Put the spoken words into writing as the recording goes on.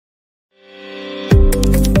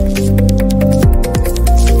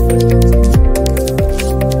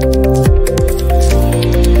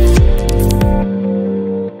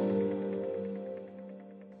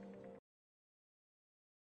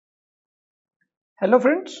Hello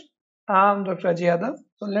friends, I'm Dr. Ajay Yadav.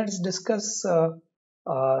 So let's discuss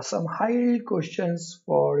some high questions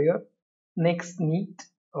for your next NEET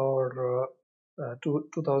or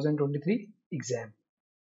 2023 exam.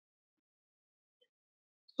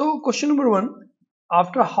 So question number one,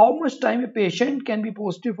 after how much time a patient can be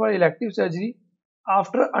positive for elective surgery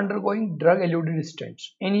after undergoing drug-eluting stents?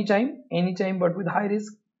 Anytime but with high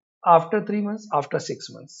risk, after 3 months, after 6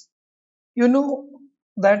 months. You know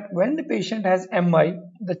that when the patient has MI,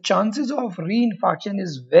 the chances of reinfarction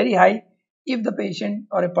is very high if the patient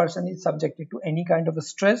or a person is subjected to any kind of a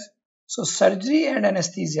stress. So surgery and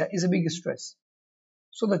anesthesia is a big stress.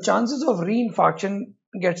 So the chances of reinfarction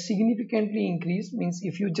get significantly increased. Means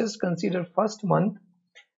if you just consider first month,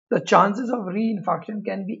 the chances of reinfarction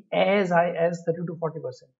can be as high as 30 to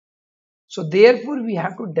 40%. So therefore, we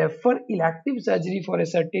have to defer elective surgery for a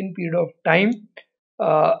certain period of time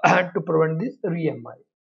to prevent this re-MI.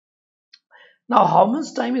 Now, how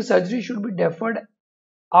much time a surgery should be deferred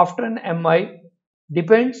after an MI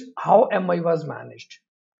depends how MI was managed.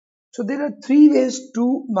 So there are three ways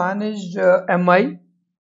to manage MI.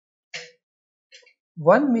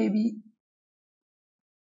 One may be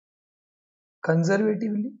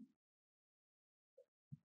conservatively.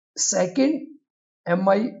 Second,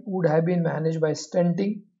 MI would have been managed by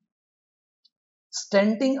stenting.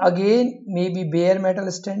 Stenting again may be bare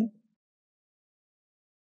metal stent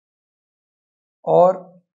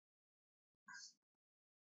or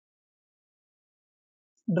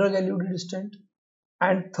drug-eluting stent.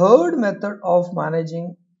 And third method of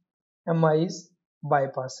managing MI is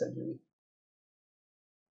bypass surgery.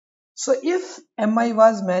 So if MI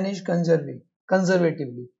was managed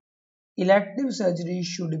conservatively, elective surgery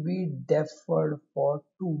should be deferred for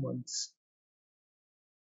 2 months.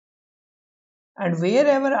 And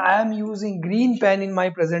wherever I am using green pen in my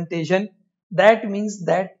presentation, that means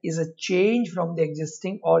that is a change from the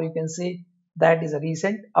existing, or you can say that is a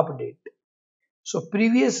recent update. So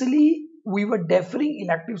previously we were deferring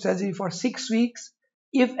elective surgery for 6 weeks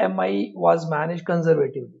if MI was managed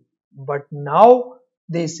conservatively. But now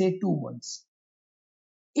they say 2 months.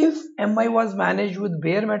 If MI was managed with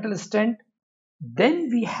bare metal stent, then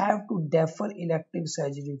we have to defer elective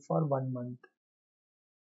surgery for 1 month.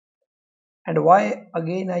 And why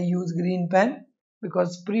again I use green pen?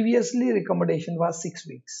 Because previously recommendation was 6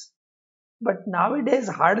 weeks. But nowadays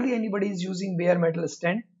hardly anybody is using bare metal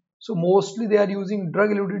stent. So mostly they are using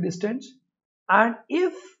drug-eluting stents. And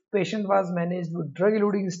if patient was managed with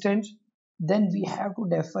drug-eluting stents, then we have to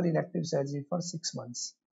defer elective surgery for 6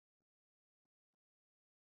 months.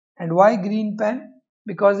 And why green pen?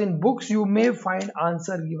 Because in books you may find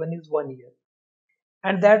answer given is 1 year.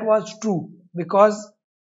 And that was true because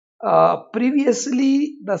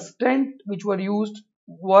previously the stent which were used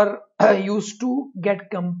to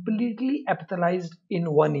get completely epithelialized in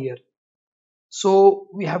 1 year. So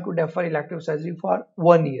we have to defer elective surgery for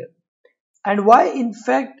 1 year. And why, in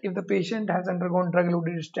fact, if the patient has undergone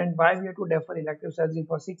drug-eluting stent, why we have to defer elective surgery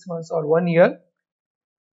for 6 months or 1 year?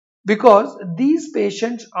 Because these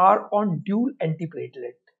patients are on dual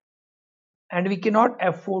antiplatelet and we cannot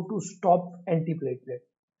afford to stop antiplatelet.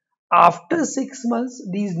 After 6 months,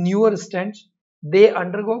 these newer stents, they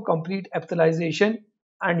undergo complete epithelialization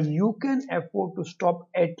and you can afford to stop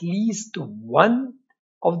at least one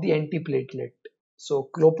of the antiplatelet. So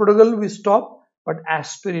clopidogrel we stop, but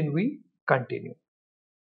aspirin we continue.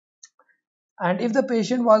 And if the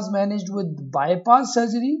patient was managed with bypass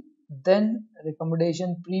surgery, then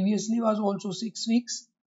recommendation previously was also 6 weeks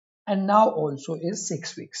and now also is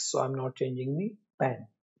 6 weeks. So I'm not changing the pen.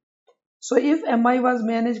 So if MI was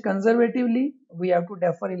managed conservatively, we have to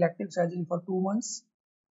defer elective surgery for 2 months.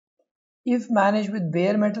 If managed with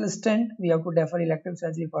bare metal stent, we have to defer elective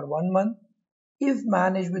surgery for 1 month. If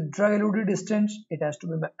managed with drug-eluting stents, it has to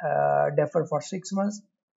be deferred for 6 months.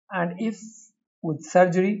 And if with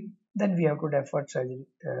surgery, then we have to defer surgery,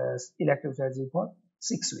 elective surgery for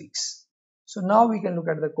 6 weeks. So now we can look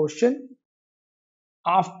at the question.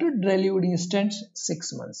 After drug-eluting stents,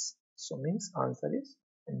 6 months. So means answer is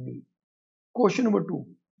D. Question number 2.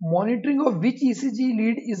 Monitoring of which ECG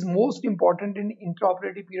lead is most important in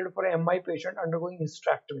intraoperative period for a MI patient undergoing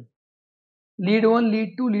hysterectomy? Lead 1,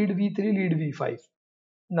 lead 2, lead V3, lead V5.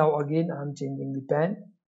 Now again I am changing the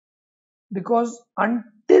pen because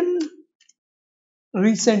until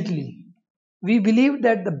recently we believed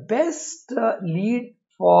that the best lead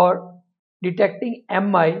for detecting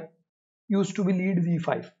MI used to be lead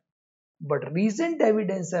V5. But recent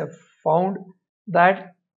evidence have found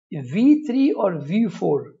that V3 or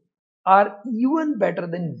V4 are even better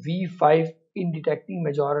than V5 in detecting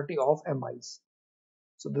majority of MIs.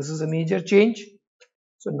 So this is a major change.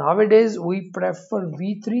 So nowadays we prefer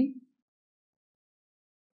V3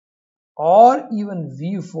 or even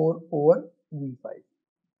V4 over V5.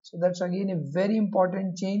 So that's again a very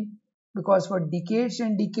important change, because for decades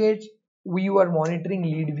and decades we were monitoring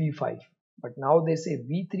lead V5, but now they say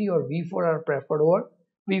V3 or V4 are preferred over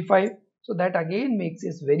V5. So that again makes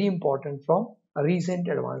this very important from a recent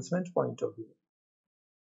advancements point of view.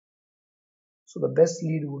 So the best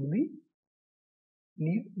lead would be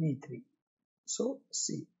lead V3. So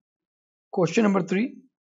C. Question number 3.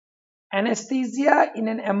 Anesthesia in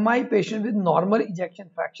an MI patient with normal ejection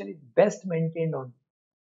fraction is best maintained on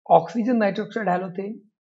oxygen nitroxide halothane,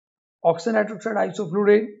 oxygen nitroxide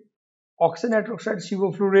isoflurane, oxygen nitroxide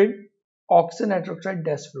sevoflurane, oxygen nitroxide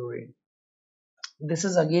desflurane. This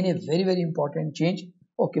is again a very important change.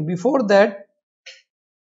 Okay, before that,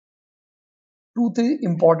 2-3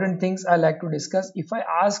 important things I like to discuss. If I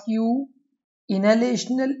ask you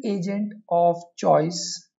inhalational agent of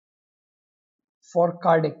choice for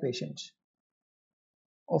cardiac patients,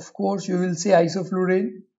 of course you will say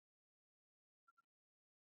isoflurane,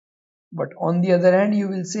 but on the other hand you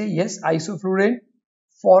will say yes, isoflurane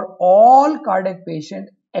for all cardiac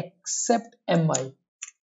patients except MI,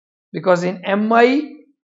 because in MI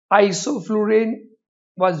isoflurane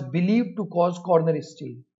was believed to cause coronary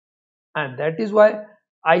steel, and that is why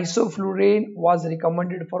isoflurane was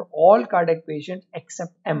recommended for all cardiac patients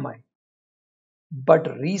except MI.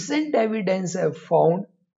 But recent evidence have found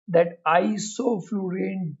that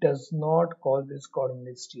isoflurane does not cause this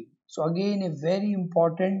coronary steel. So again a very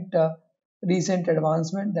important recent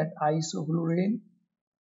advancement, that isoflurane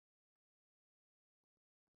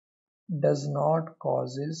does not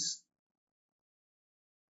causes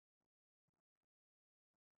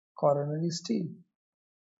coronary steel.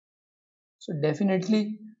 So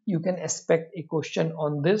definitely you can expect a question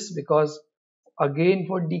on this, because again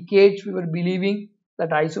for decades we were believing that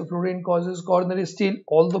isoflurane causes coronary steel,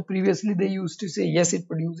 although previously they used to say yes, it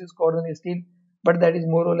produces coronary steel, but that is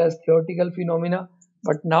more or less theoretical phenomena.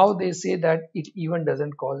 But now they say that it even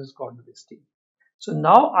doesn't cause coronary steel. So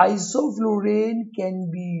now isoflurane can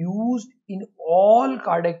be used in all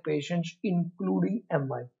cardiac patients including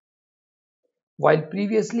MI, while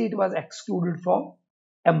previously it was excluded from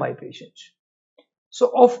MI patients.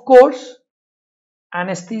 So of course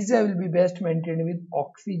anesthesia will be best maintained with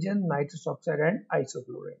oxygen, nitrous oxide and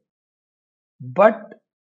isoflurane. But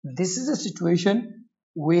this is a situation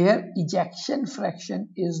where ejection fraction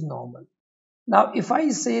is normal. Now if I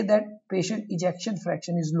say that patient ejection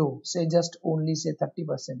fraction is low, say just only say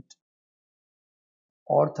 30%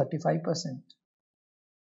 or 35%,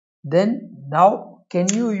 then now can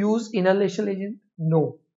you use inhalation agent?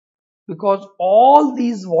 No, because all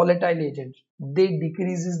these volatile agents, they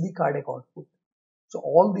decreases the cardiac output. So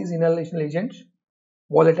all these inhalation agents,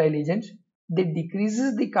 volatile agents, they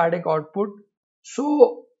decreases the cardiac output,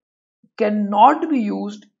 so cannot be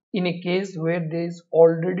used in a case where there is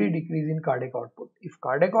already decrease in cardiac output. If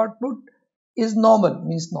cardiac output is normal,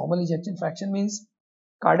 means normal ejection fraction means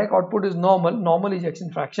cardiac output is normal, normal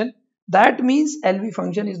ejection fraction, that means LV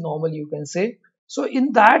function is normal, you can say. So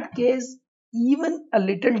in that case, even a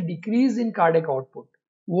little decrease in cardiac output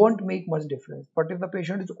won't make much difference. But if the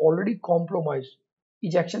patient is already compromised,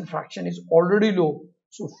 ejection fraction is already low,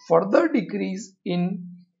 so further decrease in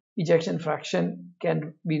ejection fraction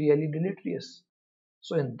can be really deleterious.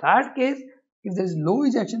 So in that case, if there is low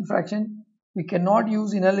ejection fraction, we cannot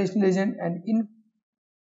use inhalation agent, and in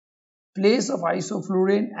place of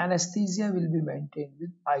isoflurane, anesthesia will be maintained with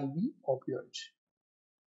IV opioids.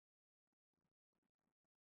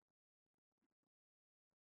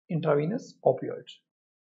 Intravenous opioids.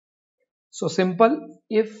 So simple,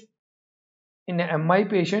 if in a MI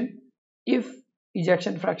patient, if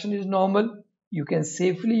ejection fraction is normal, you can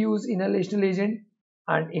safely use inhalation agent,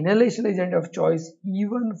 and inhalation agent of choice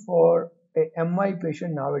even for a MI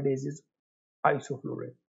patient nowadays is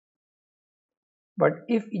isoflurane. But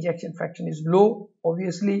if ejection fraction is low,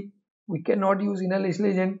 obviously we cannot use inhalation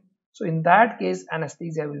agent, so in that case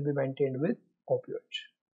anesthesia will be maintained with opioids.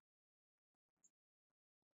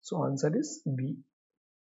 So answer is B.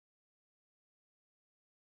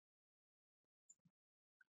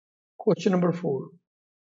 Question number 4.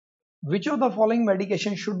 Which of the following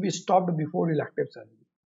medication should be stopped before elective surgery?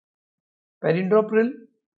 Perindopril,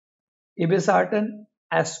 irbesartan,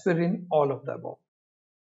 aspirin, all of the above.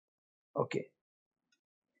 Okay.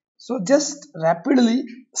 So just rapidly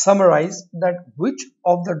summarize that which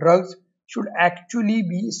of the drugs should actually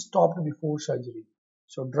be stopped before surgery.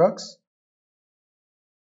 So drugs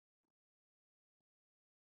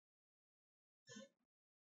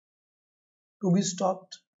to be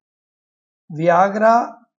stopped: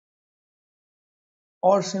 Viagra,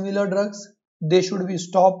 or similar drugs, they should be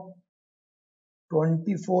stopped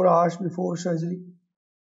 24 hours before surgery.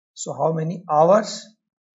 So how many hours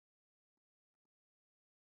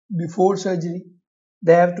before surgery?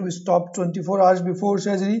 They have to be stopped 24 hours before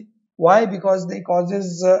surgery. Why? Because they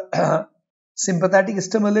causes sympathetic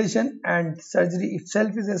stimulation, and surgery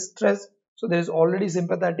itself is a stress. So there is already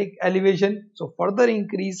sympathetic elevation. So further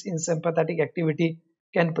increase in sympathetic activity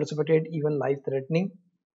can precipitate even life-threatening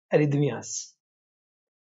arrhythmias.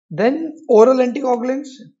 Then oral anticoagulants,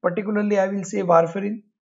 particularly I will say warfarin,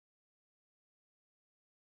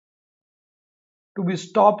 to be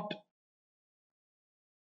stopped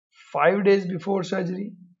 5 days before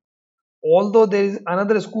surgery. Although there is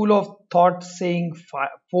another school of thought saying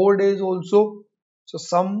 4 days also. So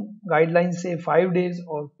some guidelines say 5 days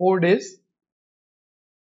or 4 days.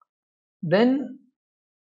 Then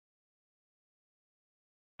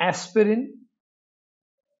aspirin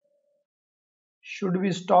should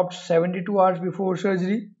be stopped 72 hours before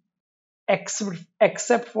surgery,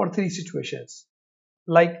 except for three situations.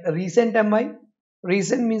 Like recent MI,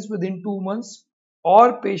 recent means within 2 months,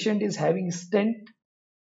 or patient is having stent,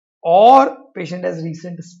 or patient has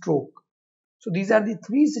recent stroke. So these are the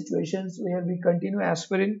three situations where we continue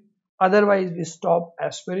aspirin. Otherwise, we stop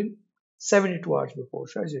aspirin 72 hours before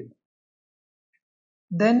surgery.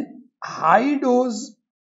 Then high dose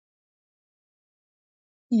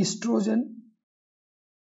estrogen,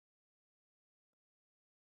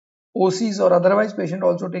 OCs or otherwise patient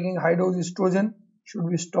also taking high dose estrogen should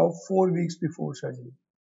be stopped 4 weeks before surgery.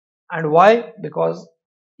 And why? Because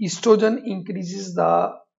estrogen increases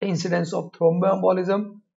the incidence of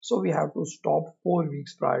thromboembolism. So we have to stop 4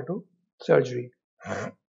 weeks prior to surgery.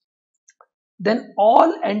 Then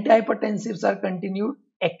all antihypertensives are continued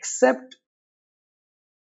except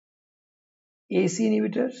AC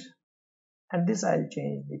inhibitors, and this I'll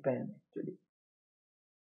change the pen actually.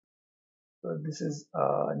 So this is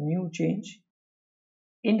a new change.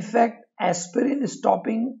 In fact, aspirin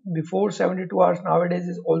stopping before 72 hours nowadays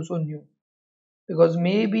is also new, because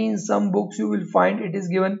maybe in some books you will find it is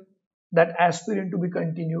given that aspirin to be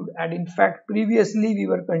continued, and in fact previously we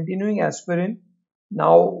were continuing aspirin.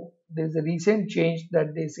 Now there's a recent change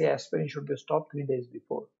that they say aspirin should be stopped 3 days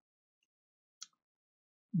before.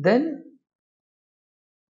 Then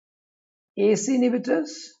AC inhibitors.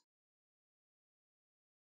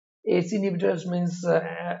 AC inhibitors means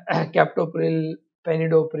captopril,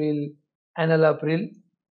 penidopril, enalapril,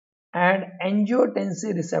 and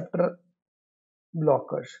angiotensin receptor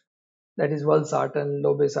blockers, that is valsartan,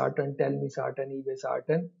 lobesartan, telmisartan,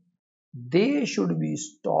 ibesartan. They should be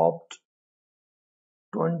stopped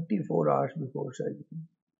 24 hours before surgery.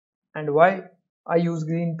 And why I use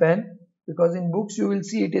green pen? Because in books you will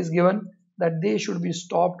see it is given that they should be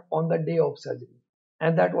stopped on the day of surgery,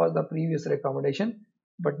 and that was the previous recommendation.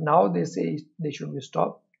 But now they say they should be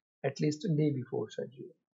stopped at least a day before surgery.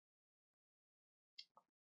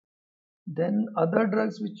 Then other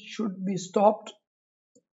drugs which should be stopped,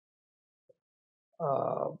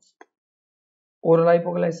 uh, oral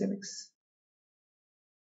hypoglycemics.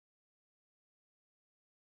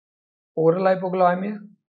 Oral hypoglycemics,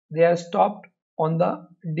 they are stopped on the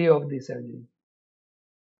day of the surgery.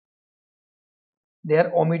 They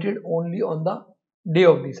are omitted only on the day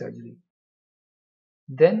of the surgery.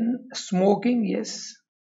 Then smoking, yes.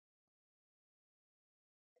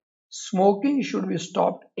 Smoking should be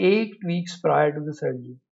stopped 8 weeks prior to the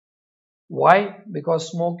surgery. Why?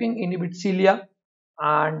 Because smoking inhibits cilia,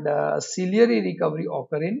 and ciliary recovery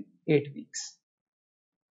occur in 8 weeks.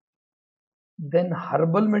 Then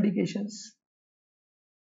herbal medications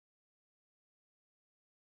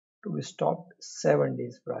to be stopped 7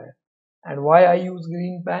 days prior. And why I use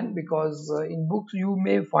green pen? Because in books you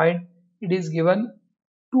may find it is given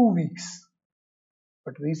 2 weeks,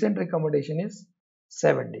 but recent recommendation is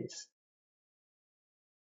 7 days.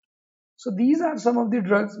 So these are some of the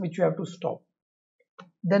drugs which you have to stop.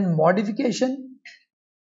 Then modification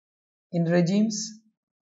in regimes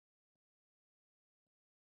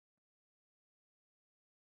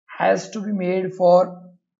has to be made for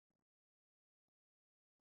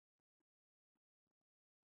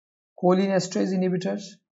cholinesterase inhibitors,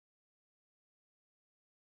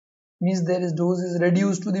 means their dose is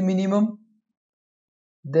reduced to the minimum.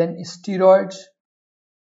 Then steroids,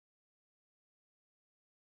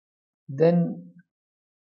 then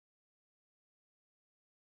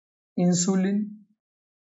insulin.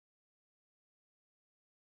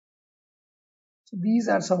 So these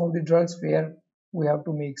are some of the drugs where we have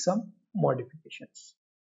to make some modifications.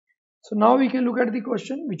 So now we can look at the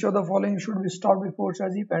question, which of the following should be stopped before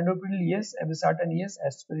surgery? Penidopril, yes. Ebisartan, yes.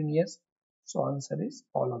 Aspirin, yes. So answer is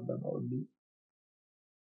all of them only.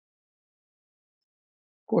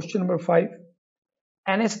 Question number 5.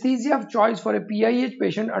 Anesthesia of choice for a PIH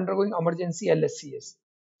patient undergoing emergency LSCS.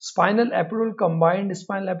 Spinal epidural, combined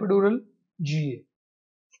spinal epidural, GA.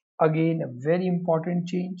 Again, a very important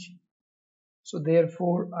change. So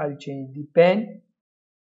therefore, I'll change the pen.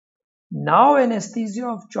 Now anesthesia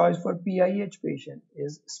of choice for PIH patient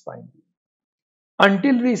is spinal.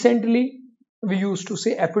 Until recently, we used to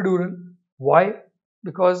say epidural. Why?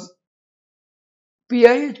 Because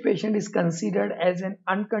PIH patient is considered as an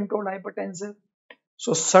uncontrolled hypertensive.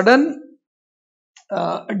 So sudden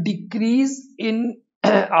decrease in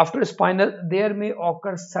after spinal, there may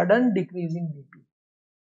occur sudden decrease in BP.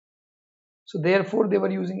 So therefore, they were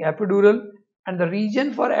using epidural, and the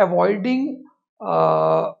reason for avoiding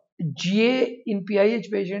GA in PIH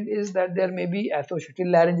patient is that there may be associated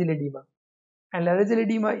laryngeal edema, and laryngeal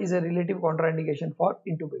edema is a relative contraindication for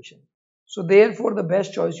intubation. So therefore, the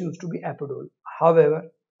best choice used to be epidural. However,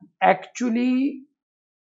 actually,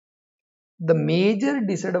 the major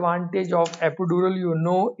disadvantage of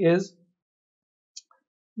epidural, is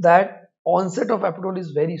that onset of epidural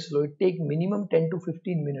is very slow. It takes minimum 10 to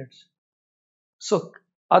 15 minutes. So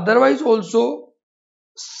otherwise also,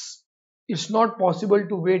 it's not possible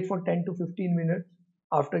to wait for 10 to 15 minutes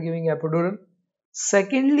after giving epidural.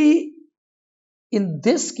 Secondly, in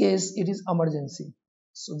this case, it is emergency.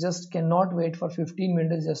 So just cannot wait for 15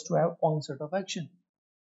 minutes just to have onset of action.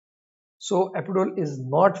 So epidural is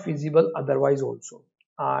not feasible otherwise also.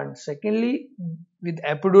 And secondly, with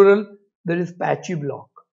epidural, there is patchy block.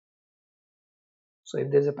 So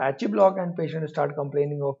if there's a patchy block and patient start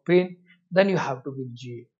complaining of pain, then you have to give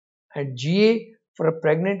GA. And GA for a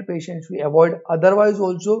pregnant patient we avoid otherwise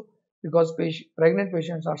also, because pregnant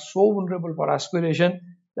patients are so vulnerable for aspiration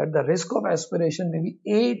that the risk of aspiration may be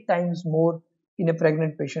 8 times more in a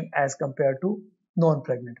pregnant patient as compared to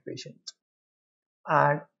non-pregnant patients.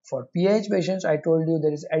 And for PIH patients, I told you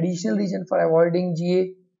there is additional reason for avoiding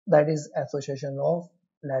GA, that is association of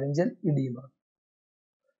laryngeal edema.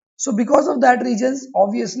 So because of that reasons,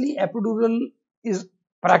 obviously epidural is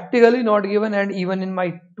practically not given, and even in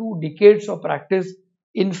my 2 decades of practice,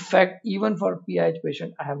 in fact, even for PIH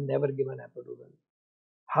patient, I have never given epidural.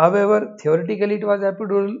 However, theoretically it was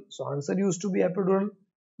epidural, so answer used to be epidural.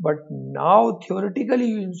 But now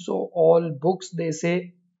theoretically, so all books they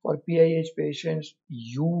say for PIH patients,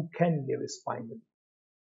 you can give spinal.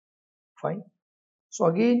 Fine. So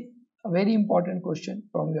again, a very important question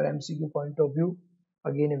from your MCQ point of view.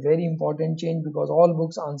 Again, a very important change, because all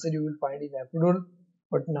books answer you will find is epidural,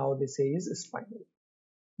 but now they say is spinal.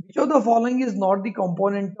 Which of the following is not the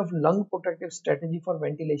component of lung protective strategy for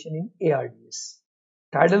ventilation in ARDS?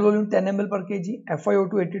 Tidal volume 10 ml per kg,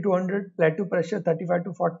 FiO2 80 to 100, plateau pressure 35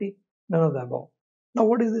 to 40, none of the above. Now,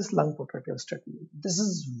 what is this lung protective strategy? This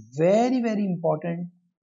is very, very important.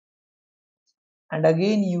 And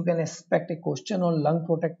again, you can expect a question on lung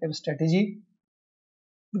protective strategy,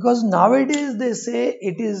 because nowadays they say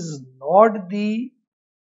it is not the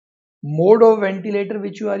mode of ventilator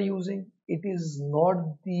which you are using, it is not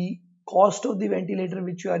the cost of the ventilator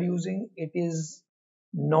which you are using, it is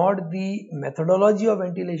not the methodology of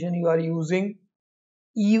ventilation you are using.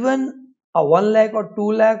 Even a 1 lakh or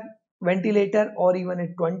 2 lakh ventilator or even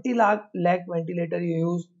a 20 lakh ventilator you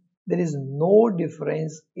use, there is no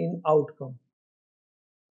difference in outcome.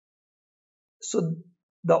 So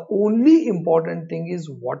the only important thing is,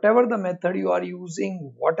 whatever the method you are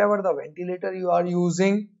using, whatever the ventilator you are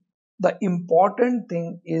using, the important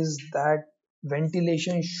thing is that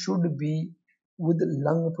ventilation should be with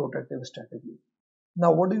lung protective strategy.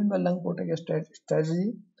 Now, what do you mean by lung protective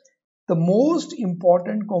strategy? The most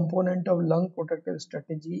important component of lung protective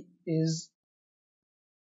strategy is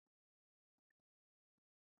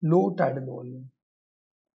low tidal volume.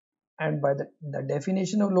 And by the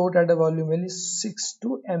definition of low tidal volume is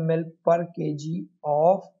 62 ml per kg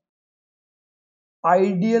of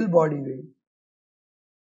ideal body weight.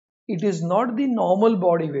 It is not the normal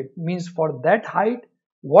body weight. Means for that height,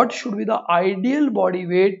 what should be the ideal body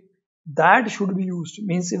weight, that should be used.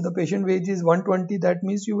 Means if the patient weight is 120, that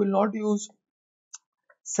means you will not use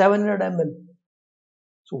 700 ml.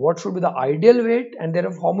 So what should be the ideal weight? And there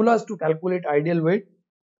are formulas to calculate ideal weight.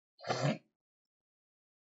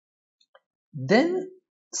 Then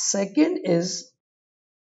second is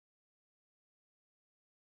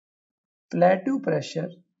plateau pressure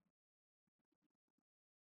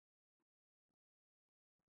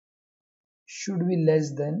should be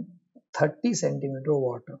less than 30 centimeter of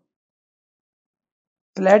water.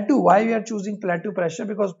 Plateau, why we are choosing plateau pressure?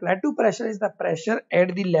 Because plateau pressure is the pressure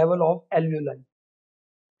at the level of alveoli.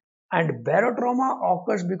 And barotrauma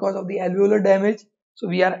occurs because of the alveolar damage, So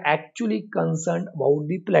we are actually concerned about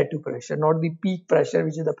the plateau pressure, not the peak pressure,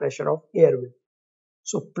 which is the pressure of airway.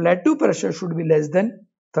 So plateau pressure should be less than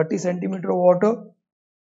 30 centimeter of water.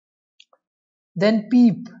 Then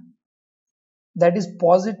PEEP, that is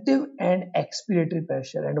positive and expiratory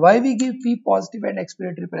pressure. And why we give PEEP positive and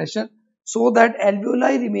expiratory pressure? So that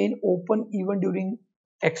alveoli remain open even during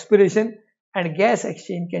expiration and gas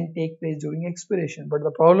exchange can take place during expiration. But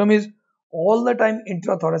the problem is all the time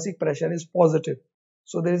intrathoracic pressure is positive.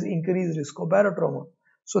 So there is increased risk of barotrauma.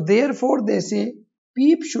 So therefore they say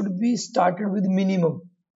PEEP should be started with minimum.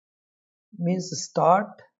 Means start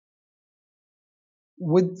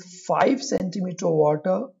with 5 centimeter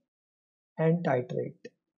water and titrate.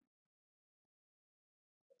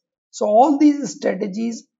 So all these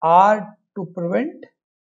strategies are to prevent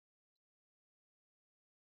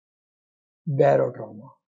barotrauma.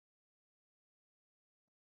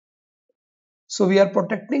 So we are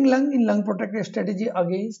protecting lung in lung protective strategy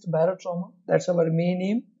against barotrauma. That's our main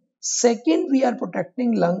aim. Second, we are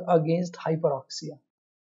protecting lung against hyperoxia.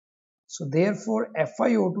 So therefore,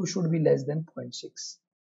 FiO2 should be less than 0.6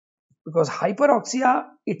 because hyperoxia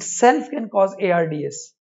itself can cause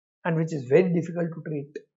ARDS and which is very difficult to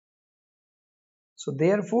treat. So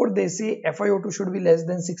therefore, they say FiO2 should be less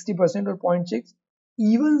than 60% or 0.6.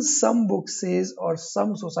 Even some book says or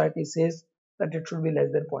some society says that it should be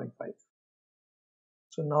less than 0.5.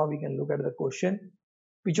 So now we can look at the question.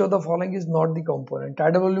 Which of the following is not the component?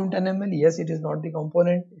 Tidal volume 10 ml. Yes, it is not the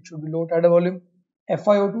component. It should be low tidal volume.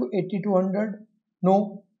 FiO2 80 to 100.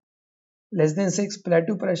 No. Less than 6.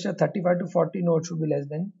 Plateau pressure 35 to 40. No, it should be less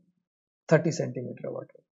than 30 centimeter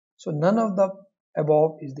water. So none of the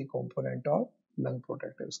above is the component of lung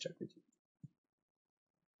protective strategy.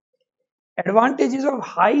 Advantages of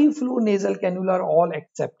high flow nasal cannula are all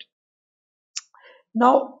except.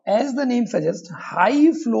 Now, as the name suggests,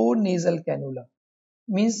 high flow nasal cannula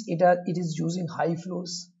means it is using high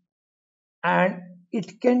flows and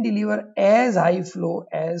it can deliver as high flow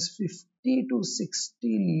as 50 to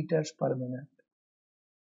 60 liters per minute.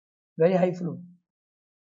 Very high flow.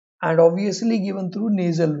 And obviously given through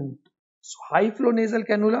nasal route. So high flow nasal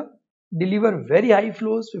cannula deliver very high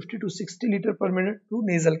flows 50 to 60 liters per minute through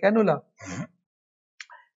nasal cannula.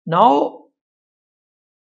 Now,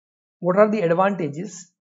 what are the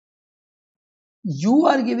advantages? You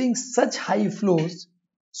are giving such high flows,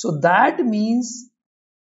 so that means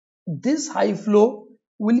this high flow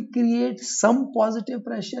will create some positive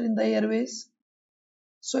pressure in the airways.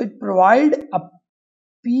 So it provides a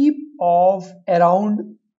PEEP of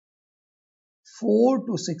around 4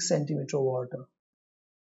 to 6 centimeter water.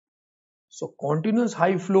 So continuous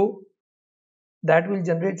high flow that will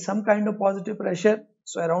generate some kind of positive pressure.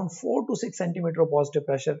 So around 4 to 6 centimeter of positive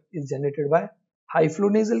pressure is generated by high flow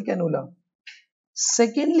nasal cannula.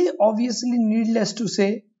 Secondly, obviously needless to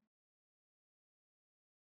say,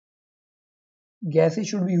 gases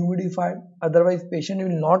should be humidified. Otherwise, patient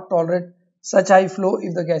will not tolerate such high flow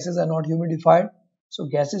if the gases are not humidified. So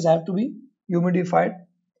gases have to be humidified.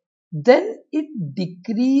 Then it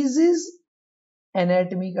decreases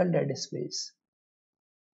anatomical dead space.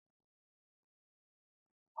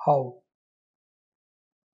 How?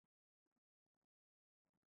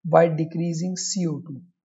 By decreasing CO2.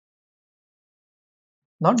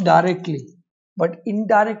 Not directly, but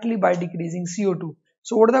indirectly by decreasing CO2.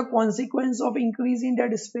 So what are the consequences of increasing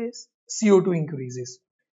dead space? CO2 increases.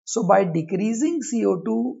 So by decreasing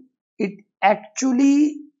CO2, it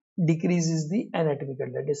actually decreases the anatomical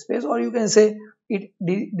dead space, or you can say it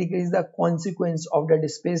decreases the consequence of dead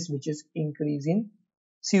space, which is increase in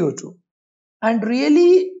CO2. And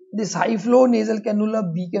really, this high flow nasal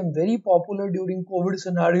cannula became very popular during COVID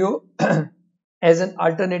scenario as an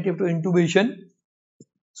alternative to intubation.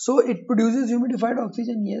 So it produces humidified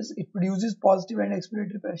oxygen, yes. It produces positive and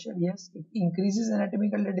expiratory pressure, yes. It increases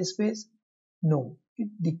anatomical dead space, no. It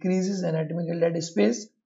decreases anatomical dead space.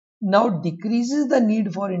 Now decreases the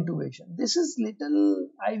need for intubation. This is little,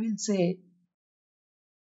 I will say,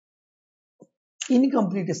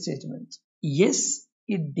 incomplete statement. Yes,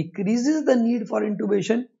 it decreases the need for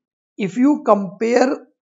intubation if you compare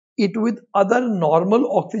it with other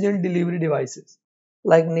normal oxygen delivery devices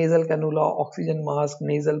like nasal cannula, oxygen mask,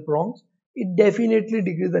 nasal prongs. It definitely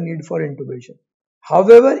decreases the need for intubation.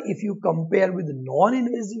 However, if you compare with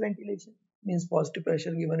non-invasive ventilation, means positive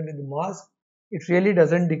pressure given with mask, it really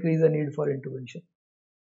doesn't decrease the need for intubation.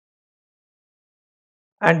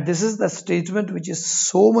 And this is the statement which is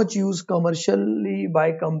so much used commercially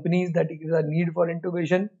by companies that it is a need for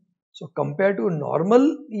intubation. So compared to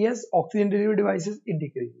normal, yes, oxygen delivery devices, it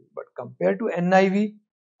decreases. But compared to NIV,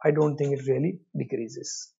 I don't think it really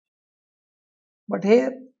decreases. But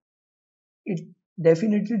here, it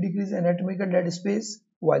definitely decrease anatomical dead space,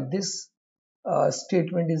 while this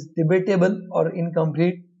statement is debatable or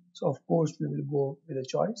incomplete. So of course we will go with the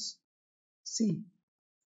choice C.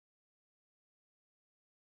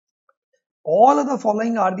 All of the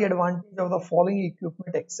following are the advantage of the following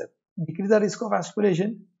equipment except decrease the risk of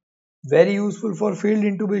aspiration, very useful for field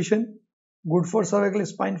intubation, good for cervical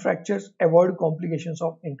spine fractures, avoid complications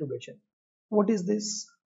of intubation. What is this?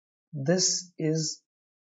 This is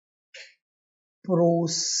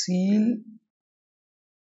Procel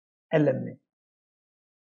LMA,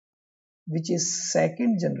 which is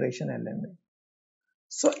second generation LMA.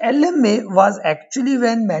 So LMA was actually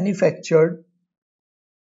when manufactured,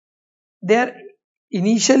 there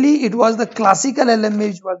initially it was the classical LMA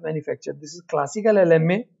which was manufactured. This is classical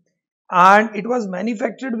LMA, and it was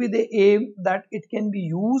manufactured with the aim that it can be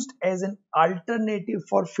used as an alternative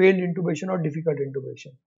for failed intubation or difficult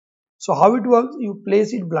intubation. So how it works, you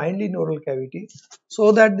place it blindly in oral cavity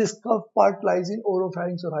so that this cuff part lies in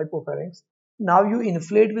oropharynx or hypopharynx. Now you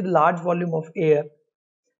inflate with large volume of air.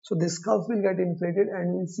 So this cuff will get inflated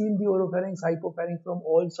and will seal the oropharynx, hypopharynx from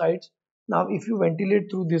all sides. Now if you ventilate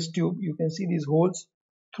through this tube, you can see these holes.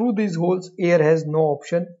 Through these holes, air has no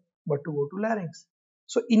option but to go to larynx.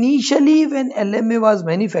 So initially when LMA was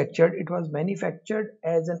manufactured, it was manufactured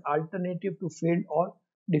as an alternative to failed or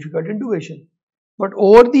difficult intubation. But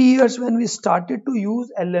over the years when we started to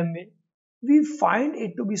use LMA, we find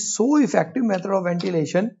it to be so effective method of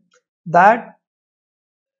ventilation that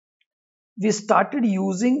we started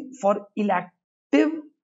using for elective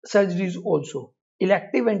surgeries also,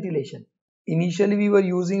 elective ventilation. Initially we were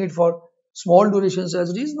using it for small duration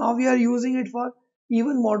surgeries. Now we are using it for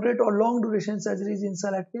even moderate or long duration surgeries in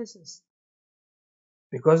select cases,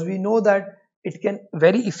 because we know that it can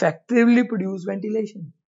very effectively produce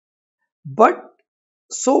ventilation. But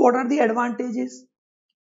so what are the advantages?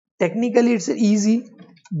 Technically it's an easy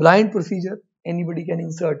blind procedure. Anybody can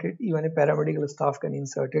insert it, even a paramedical staff can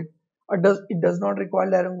insert it. It does not require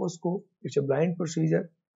laryngoscope. It's a blind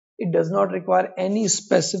procedure. It does not require any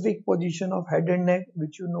specific position of head and neck,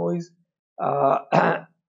 which you know is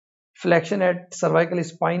flexion at cervical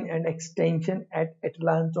spine and extension at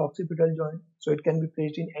atlant occipital joint. So it can be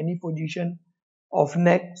placed in any position of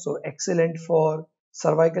neck. So excellent for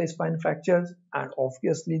cervical spine fractures. And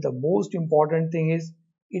obviously the most important thing is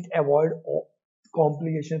it avoids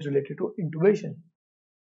complications related to intubation.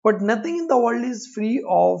 But nothing in the world is free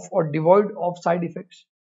of or devoid of side effects.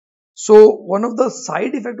 So one of the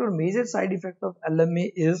side effect or major side effect of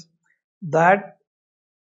LMA is that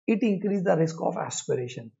it increases the risk of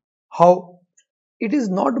aspiration. How? It is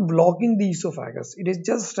not blocking the esophagus. It is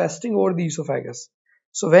just resting over the esophagus.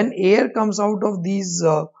 So when air comes out of these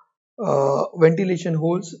ventilation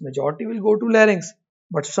holes, majority will go to larynx,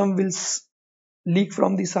 but some will leak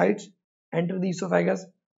from the sides, enter the esophagus,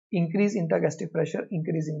 increase intergastric pressure,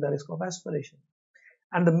 increasing the risk of aspiration.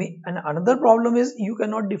 And another problem is you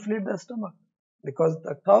cannot deflate the stomach because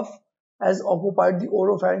the cuff has occupied the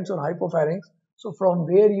oropharynx or hypopharynx. So from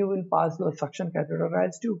where you will pass your suction catheter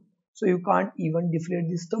Ray's tube. So you can't even deflate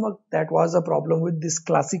the stomach. That was a problem with this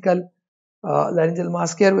classical laryngeal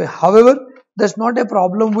mask airway. However, that's not a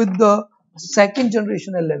problem with the second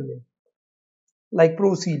generation LMA like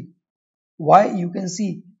Procel. Why? You can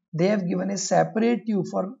see they have given a separate tube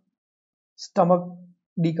for stomach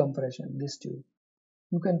decompression, this tube.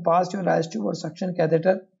 You can pass your Ray's tube or suction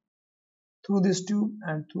catheter through this tube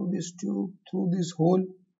and through this tube, through this hole.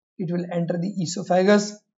 It will enter the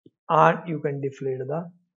esophagus and you can deflate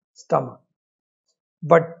the stomach.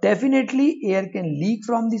 But definitely air can leak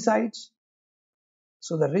from the sides.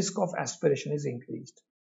 So the risk of aspiration is increased.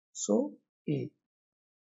 So A.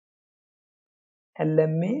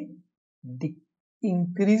 LMA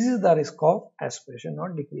increases the risk of aspiration,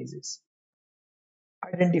 not decreases.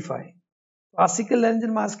 Identify. Classical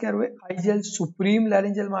laryngeal mask airway, iGel, supreme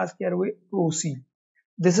laryngeal mask airway, Procel.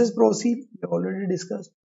 This is Procel, we already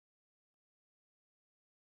discussed.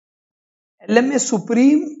 LMA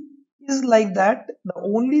supreme is like that. The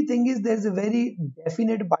only thing is there is a very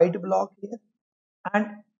definite bite block here, and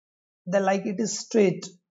it is straight.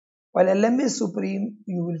 While LMA supreme,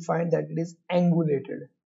 you will find that it is angulated.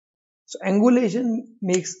 So angulation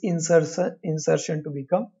makes insertion to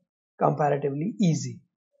become comparatively easy.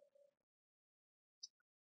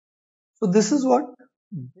 So this is what?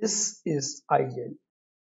 This is iGel.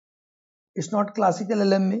 It's not classical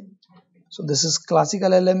LMA. So this is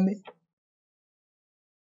classical LMA.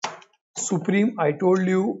 Supreme, I told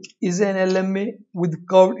you, is an LMA with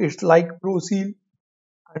curved. It's like Procel.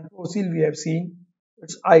 And Procel we have seen.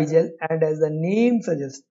 It's iGel. And as the name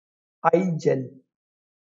suggests, iGel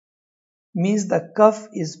means the cuff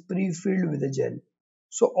is pre-filled with a gel.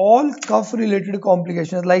 So all cuff related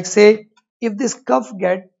complications, like say if this cuff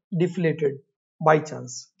get deflated by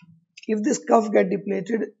chance, if this cuff get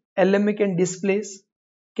deflated, LMA can displace,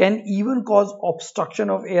 can even cause obstruction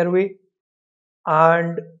of airway,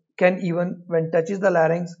 and can even when touches the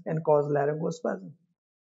larynx can cause laryngospasm.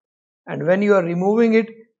 And when you are removing it,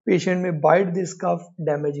 patient may bite this cuff,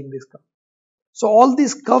 damaging this cuff. So all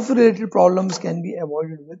these cuff related problems can be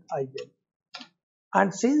avoided with iGel.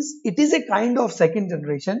 And since it is a kind of second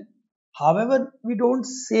generation, however, we don't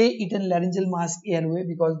say it in laryngeal mask airway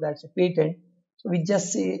because that's a patent. So we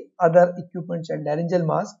just say other equipments and laryngeal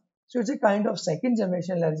mask. So it's a kind of second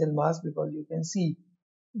generation laryngeal mask because you can see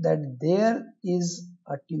that there is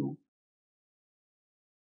a tube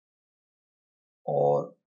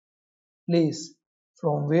or place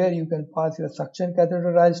from where you can pass your suction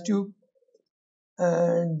catheterized tube,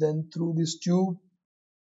 and then through this tube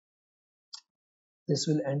this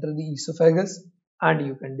will enter the esophagus and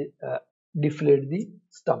you can deflate the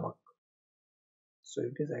stomach. So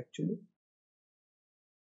it is actually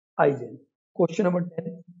iGel. Question number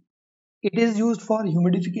 10. It is used for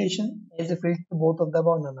humidification as a filter, both of the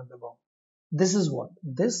above, none of the above. This is what?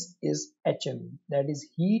 This is HME, that is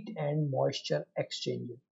heat and moisture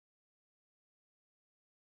exchanger.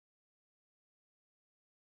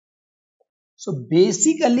 So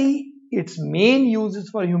basically its main use is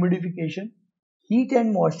for humidification. Heat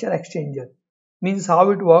and moisture exchanger means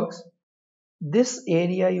how it works. This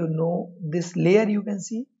area, this layer you can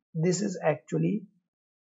see, this is actually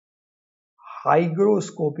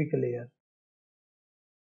hygroscopic layer.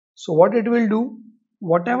 So what it will do,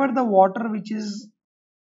 whatever the water which is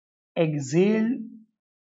exhaled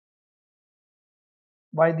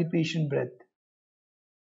by the patient breath.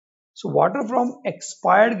 So water from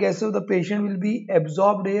expired gases of the patient will be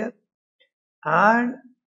absorbed here, and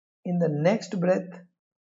in the next breath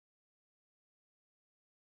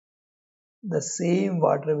the same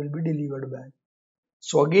water will be delivered back.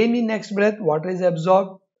 So again in next breath water is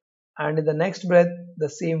absorbed, and in the next breath the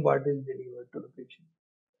same water is delivered to the patient.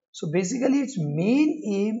 So basically its main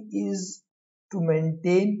aim is to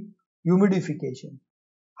maintain humidification.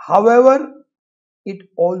 However, it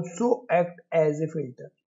also acts as a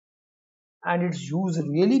filter, and its use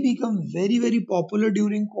really become very popular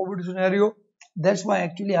during COVID scenario. That's why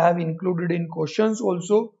actually I have included in questions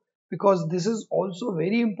also, because this is also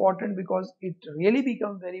very important because it really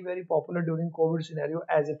become very popular during COVID scenario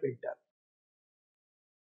as a filter.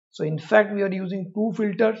 So in fact we are using two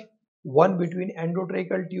filters, one between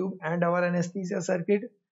endotracheal tube and our anesthesia circuit,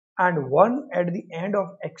 and one at the end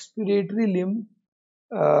of expiratory limb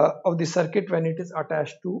of the circuit when it is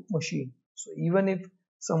attached to machine. So even if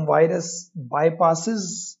some virus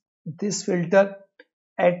bypasses this filter,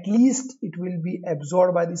 at least it will be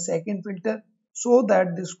absorbed by the second filter so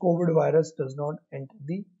that this COVID virus does not enter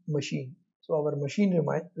the machine. So our machine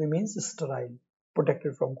remains sterile,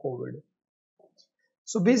 protected from COVID.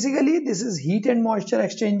 So basically this is heat and moisture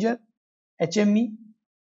exchanger, HME,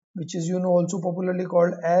 which is also popularly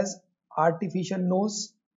called as artificial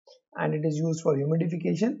nose, and it is used for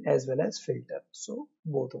humidification as well as filter. So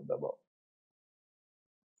both of the above.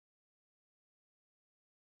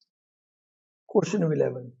 Question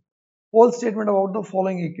 11. False statement about the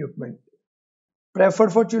following equipment.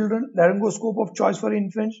 Preferred for children, laryngoscope of choice for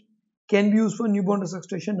infants, can be used for newborn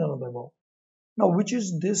resuscitation, none of the above. Now which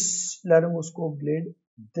is this laryngoscope blade?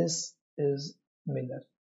 This is Miller.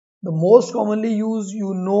 The most commonly used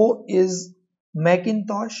is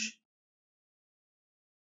Macintosh,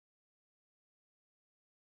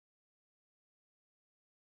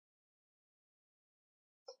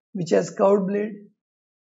 which has curved blade,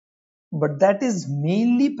 but that is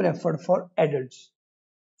mainly preferred for adults.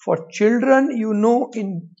 For children,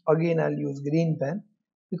 again I'll use green pen,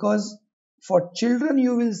 because for children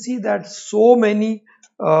you will see that so many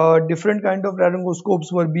different kind of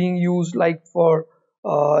laryngoscopes were being used, like for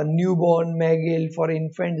newborn, McGill, for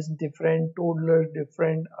infants different, toddlers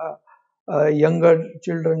different, younger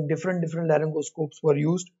children different laryngoscopes were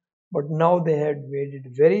used. But now they had made it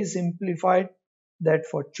very simplified, that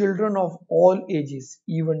for children of all ages,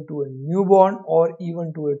 even to a newborn or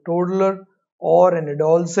even to a toddler or an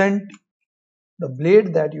adolescent, the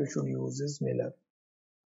blade that you should use is Miller.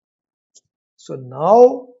 So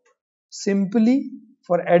now simply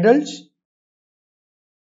for adults,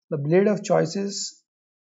 the blade of choice is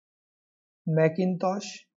Macintosh,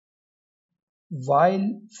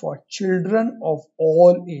 while for children of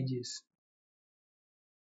all ages,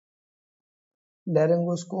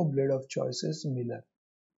 laryngoscope blade of choice is Miller.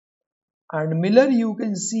 And Miller you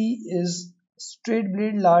can see is straight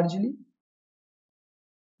blade largely,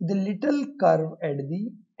 the little curve at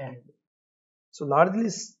the end. So largely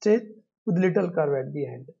straight with little curve at the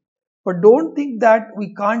end. But don't think that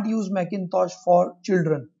we can't use Macintosh for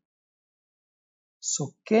children.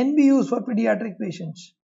 So can be used for pediatric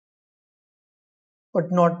patients,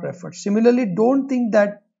 but not preferred. Similarly, don't think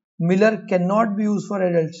that Miller cannot be used for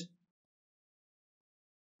adults.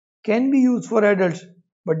 Can be used for adults,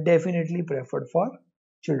 but definitely preferred for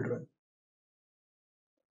children.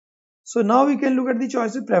 So now we can look at the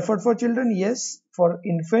choices. Preferred for children, yes. For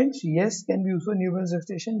infants, yes. Can be used for newborn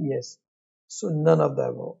gestation, yes. So none of the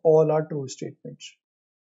above. All are true statements.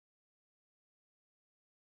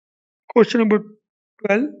 Question number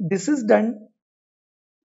 12. This is done.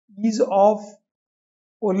 Ease of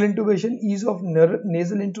oral intubation, ease of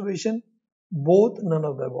nasal intubation, both none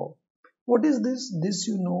of the above. What is this? This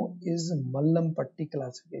you know is Mallam Patti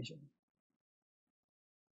classification.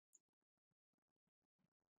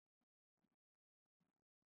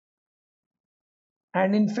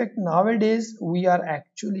 And in fact, nowadays we are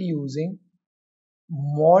actually using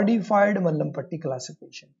modified Mallam Patti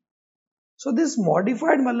classification. So this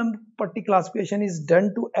modified Mallam Patti classification is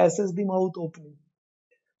done to assess the mouth opening.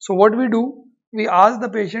 So what we do, we ask the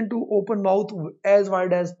patient to open mouth as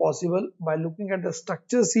wide as possible. By looking at the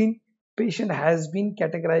structure seen, patient has been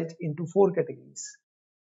categorized into 4 categories.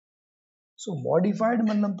 So modified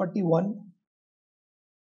Mallam Patti 1,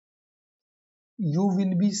 you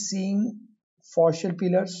will be seeing facial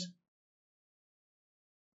pillars,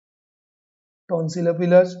 tonsillar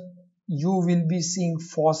pillars, you will be seeing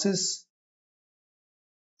fauces.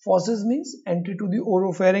 Fauces means entry to the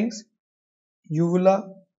oropharynx,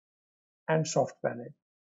 uvula and soft palate.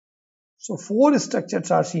 So 4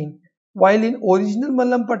 structures are seen. While in original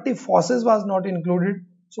Mallam Patti, fauces was not included,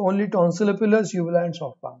 so only tonsillar pillars, uvula and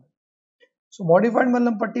soft palate. So modified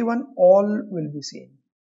Mallam Patti 1, all will be seen.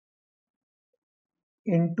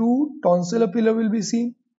 In 2, tonsillar pillar will be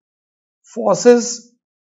seen. Fauces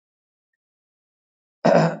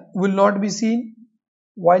will not be seen,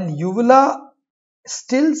 while uvula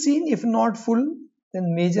still seen if not full,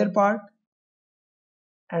 then major part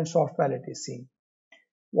and soft palate is seen.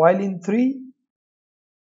 While in 3,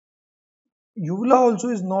 uvula also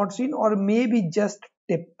is not seen or maybe just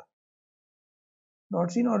tip.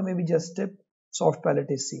 Not seen or maybe just tip, soft palate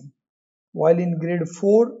is seen. While in grade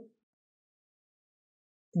 4,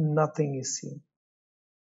 nothing is seen.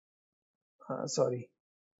 Sorry.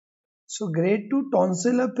 So grade 2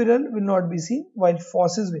 tonsillar pillar will not be seen while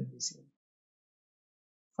fauces will be seen.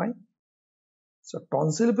 Fine. So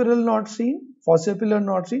tonsillar pillar not seen, faucial pillar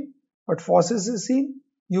not seen, but fauces is seen.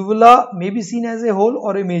 Uvula may be seen as a whole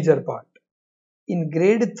or a major part. In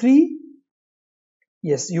grade 3,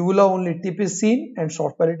 yes, uvula only tip is seen and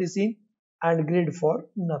soft palate is seen, and grade 4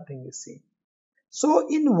 nothing is seen. So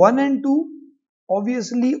in 1 and 2,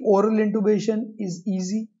 obviously oral intubation is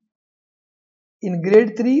easy. In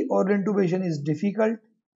grade 3, oral intubation is difficult,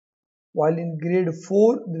 while in grade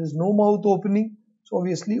 4 there is no mouth opening, so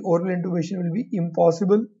obviously oral intubation will be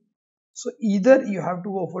impossible. So either you have to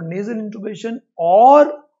go for nasal intubation,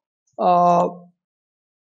 or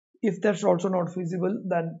if that's also not feasible,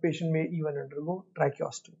 then patient may even undergo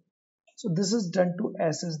tracheostomy. So this is done to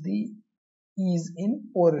assess the ease in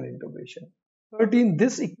oral intubation. 13.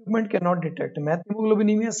 This equipment cannot detect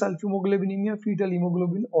methemoglobinemia, sulfhemoglobinemia, fetal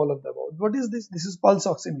hemoglobin, all of the above. What is this? This is pulse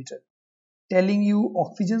oximeter, telling you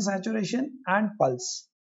oxygen saturation and pulse.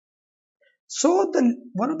 So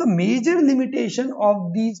one of the major limitation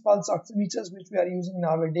of these pulse oximeters which we are using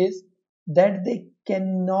nowadays, that they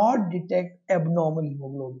cannot detect abnormal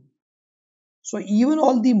hemoglobin. So even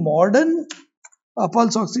all the modern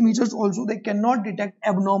pulse oximeters also, they cannot detect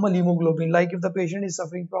abnormal hemoglobin. Like if the patient is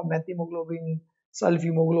suffering from methemoglobin,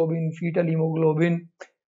 sulfhemoglobin, fetal hemoglobin,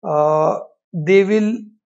 they will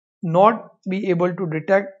not be able to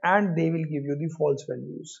detect and they will give you the false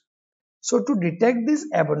values. So to detect these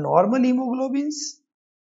abnormal hemoglobins,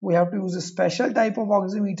 we have to use a special type of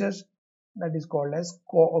oximeters that is called as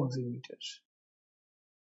co-oximeters.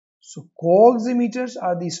 So co-oximeters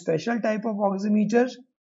are the special type of oximeters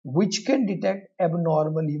which can detect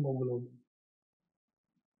abnormal hemoglobin.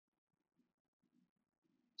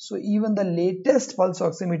 So even the latest pulse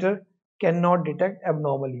oximeter cannot detect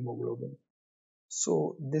abnormal hemoglobin.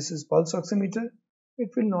 So this is pulse oximeter. It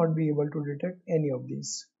will not be able to detect any of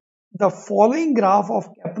these. The following graph of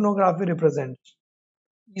capnography represents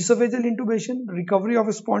esophageal intubation, recovery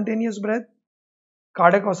of spontaneous breath,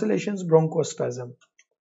 cardiac oscillations, bronchospasm.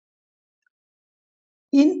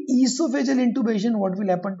 In esophageal intubation, what will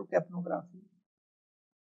happen to capnography?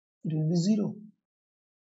 It will be 0.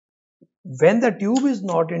 When the tube is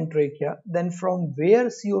not in trachea, then from where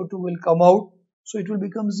CO2 will come out, so it will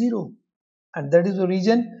become 0. And that is the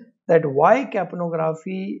reason that why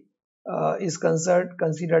capnography is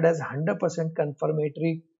considered as 100%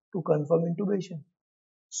 confirmatory to confirm intubation.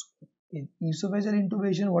 So in esophageal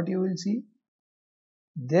intubation, what you will see,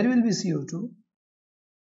 there will be CO2,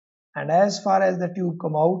 and as far as the tube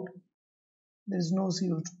come out, there is no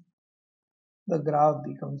CO2. The graph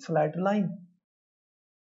becomes flat line.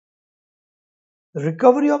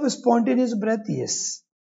 Recovery of spontaneous breath, yes.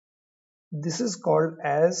 This is called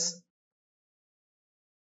as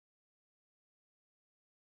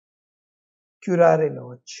curare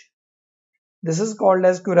notch. This is called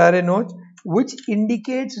as curare notch, which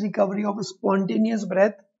indicates recovery of spontaneous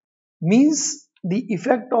breath, means the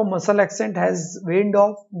effect of muscle accent has waned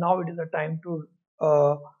off. Now it is the time to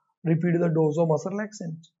repeat the dose of muscle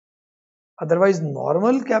accent. Otherwise,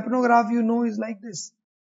 normal capnograph, you know, is like this.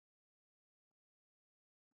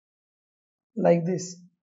 Like this.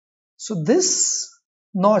 So this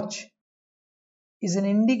notch is an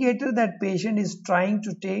indicator that patient is trying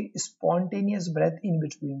to take spontaneous breath in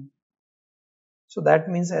between. So that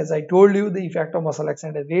means, as I told you, the effect of muscle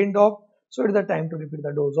accent has waned off. So it is the time to repeat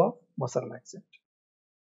the dose of muscle accent.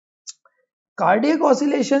 Cardiac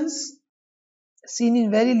oscillations seen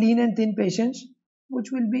in very lean and thin patients, which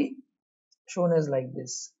will be shown as like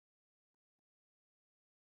this.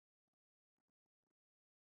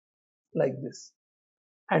 Like this.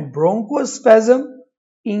 And bronchospasm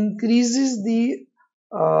increases the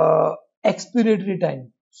expiratory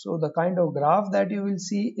time. So the kind of graph that you will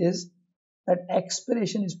see is that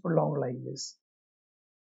expiration is prolonged like this.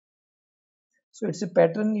 So it's a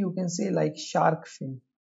pattern, you can say, like shark fin.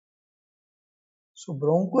 So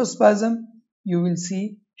bronchospasm, you will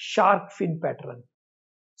see shark fin pattern.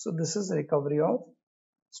 So this is recovery of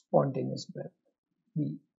spontaneous breath.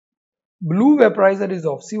 B. Blue vaporizer is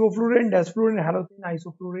of sevoflurane, desflurane, halothane,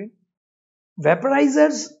 isoflurane.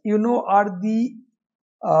 Vaporizers, you know, are the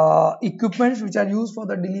equipments which are used for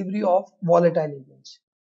the delivery of volatile agents,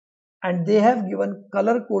 and they have given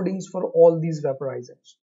color codings for all these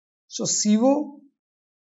vaporizers. So Sevo,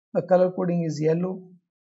 the color coding is yellow.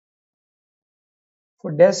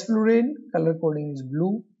 For desflurane, color coding is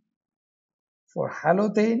blue. For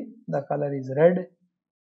halothane, the color is red.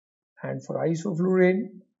 And for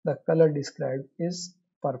isoflurane, the color described is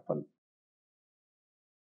purple.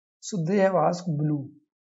 So they have asked blue.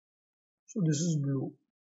 So this is blue.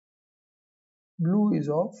 Blue is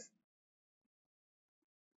of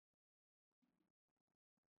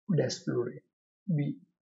desflurane, B.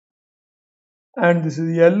 And this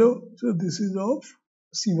is yellow, so this is of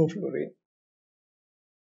sevoflurane.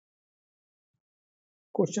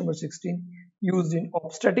 Question number 16. Used in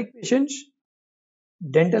obstetric patients,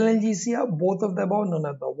 dental analgesia, both of the above, none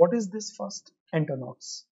of the above. What is this first?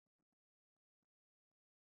 Antonox.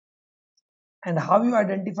 And how you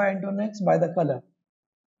identify Antonox? By the color.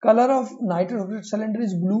 Color of nitrous oxide cylinder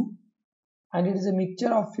is blue, and it is a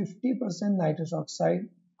mixture of 50% nitrous oxide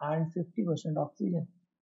and 50% oxygen.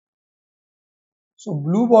 So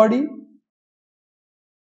blue body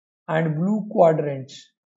and blue quadrants,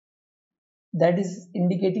 that is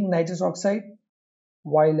indicating nitrous oxide,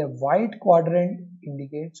 while a white quadrant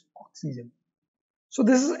indicates oxygen. So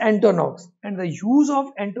this is Antonox, and the use of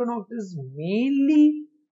Antonox is mainly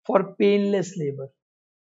for painless labor.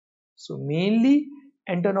 So mainly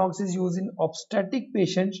Antonox is used in obstetric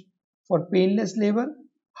patients for painless labor.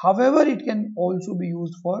 However, it can also be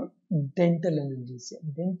used for dental analgesia.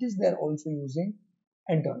 Dentists, they are also using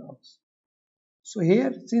Antonox. So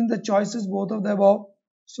here, since the choice is both of the above,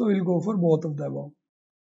 so we'll go for both of the above.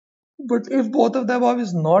 But if both of the above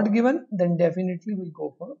is not given, then definitely we'll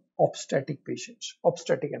go for obstetric patients,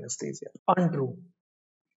 obstetric anesthesia. Untrue.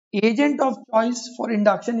 Agent of choice for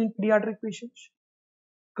induction in pediatric patients?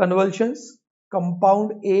 Convulsions,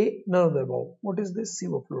 compound A, none of the above. What is this?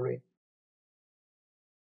 Sevoflurane.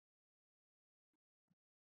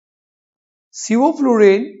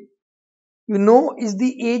 Sevoflurane, you know, is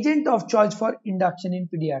the agent of choice for induction in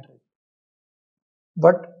pediatric.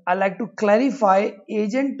 But I like to clarify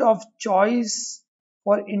agent of choice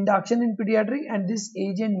for induction in pediatric, and this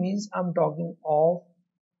agent means I'm talking of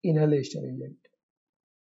inhalation agent.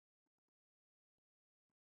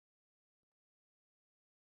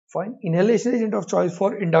 Fine. Inhalation agent of choice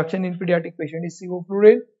for induction in pediatric patient is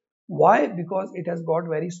sevoflurane. Why? Because it has got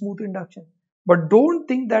very smooth induction. But don't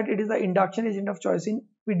think that it is the induction agent of choice in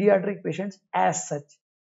pediatric patients as such.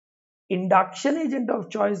 Induction agent of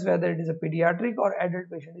choice, whether it is a pediatric or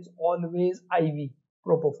adult patient, is always IV,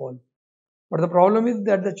 propofol. But the problem is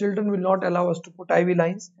that the children will not allow us to put IV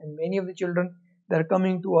lines, and many of the children, they are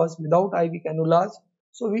coming to us without IV cannulas.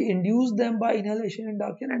 So we induce them by inhalation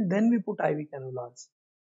induction, and then we put IV cannulas.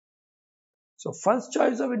 So first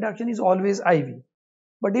choice of induction is always IV.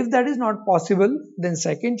 But if that is not possible, then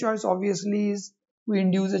second choice obviously is we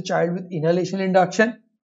induce a child with inhalation induction,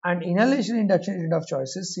 and inhalation induction instead of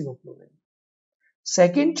choice is sevoflurane.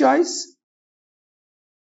 Second choice,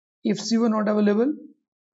 if sevo not available,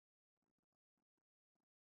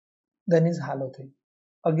 then is halothane.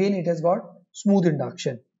 Again, it has got smooth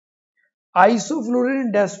induction. Isoflurane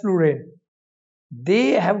and desflurane,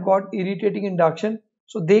 they have got irritating induction,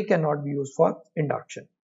 so they cannot be used for induction.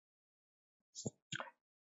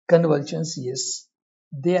 Convulsions, yes.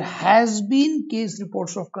 There has been case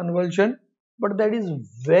reports of convulsion, but that is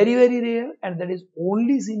very, very rare, and that is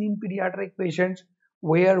only seen in pediatric patients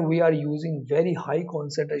where we are using very high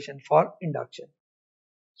concentration for induction.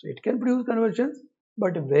 So it can produce convulsions,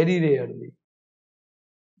 but very rarely.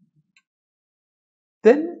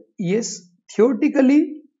 Then, yes,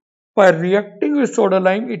 theoretically, by reacting with soda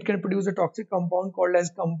lime, it can produce a toxic compound called as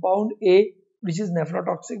compound A, which is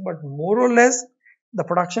nephrotoxic, but more or less the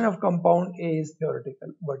production of compound A is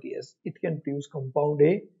theoretical. But yes, it can produce compound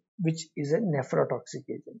A, which is a nephrotoxic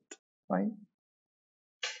agent. Fine.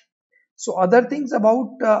 So other things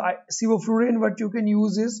about sevoflurane, what you can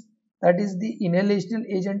use is that is the inhalational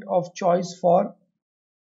agent of choice for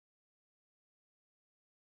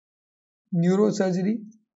neurosurgery.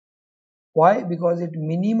 Why? Because it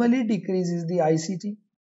minimally decreases the ICT.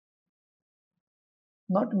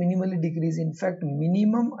 Not minimally decrease, in fact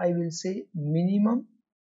minimum, I will say minimum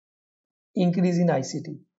increase in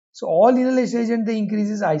ICT. So all inhalation agent they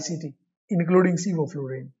increases ICT, including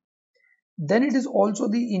sevoflurane. Then it is also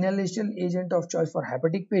the inhalation agent of choice for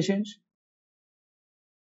hepatic patients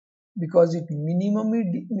because it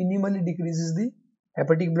minimally decreases the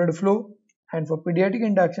hepatic blood flow, and for pediatric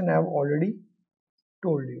induction I have already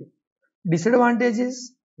told you.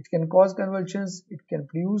 Disadvantages: it can cause convulsions, it can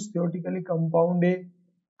produce theoretically compound A,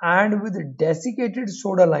 and with desiccated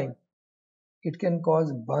soda lime it can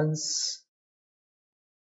cause burns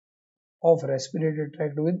of respiratory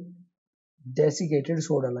tract with desiccated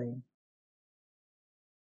soda lime.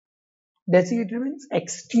 Desiccated means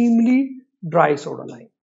extremely dry soda lime.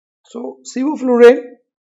 So sevoflurane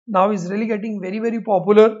now is really getting very, very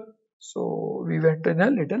popular. So we went in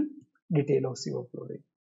a little detail of sevoflurane.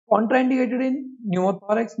 Contraindicated in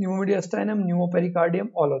pneumothorax, pneumomediastinum, pneumopericardium,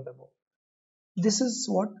 all of them. This is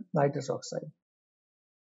what nitrous oxide,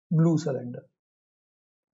 blue cylinder.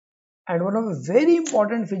 And one of the very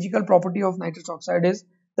important physical property of nitrous oxide is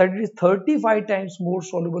that it is 35 times more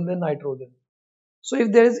soluble than nitrogen. So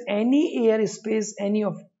if there is any air space, any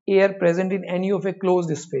of air present in any of a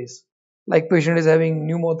closed space, like patient is having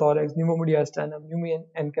pneumothorax, pneumomediastinum,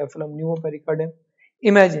 pneumoencephalum, pneumopericardium,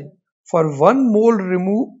 imagine for 1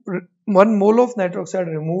 mole of nitrous oxide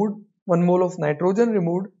removed, 1 mole of nitrogen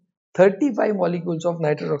removed, 35 molecules of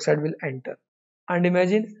nitrous oxide will enter. And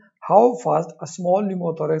imagine how fast a small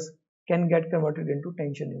pneumothorax can get converted into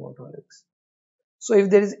tension pneumothorax. So if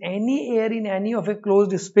there is any air in any of a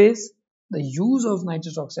closed space, the use of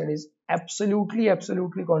nitrous oxide is absolutely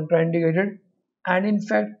contraindicated, and in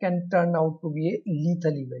fact can turn out to be a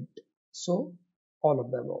lethal event. So all of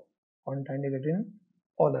the above, contraindicated in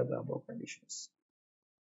all of the above conditions.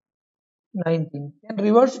 19. Can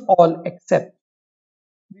reverse all except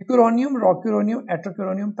bucuronium, rocuronium,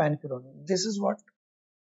 atrocuronium, pancuronium. This is what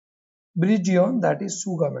Brigion, that is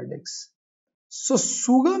Sugammadex. So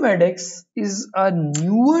Sugammadex is a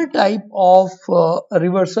newer type of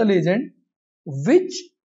reversal agent which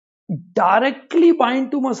directly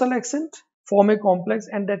bind to muscle accent, form a complex,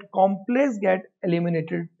 and that complex get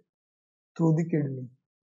eliminated through the kidney.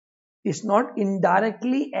 It's not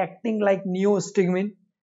indirectly acting like neostigmine,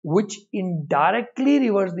 which indirectly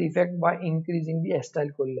reverse the effect by increasing the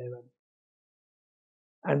acetylcholine level.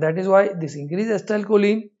 And that is why this increased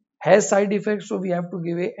acetylcholine has side effects, so we have to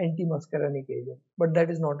give a antimuscarinic agent. But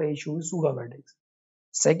that is not an issue with Sugammadex.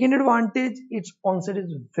 Second advantage, its onset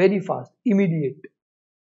is very fast, immediate,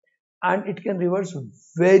 and it can reverse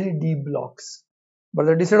very deep blocks. But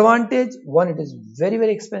the disadvantage, one, it is very,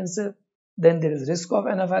 very expensive. Then there is risk of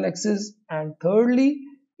anaphylaxis, and thirdly,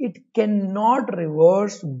 it cannot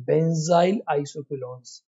reverse benzyl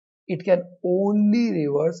isoquinolones. It can only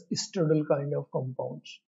reverse steroidal kind of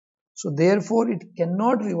compounds. So therefore, it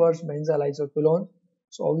cannot reverse benzyl isoquinones.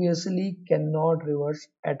 So obviously, cannot reverse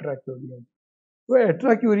atracurium. So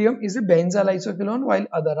atracurium is a benzyl isoquinone, while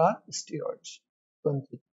other are steroids.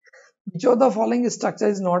 Which of the following structure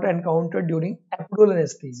is not encountered during epidural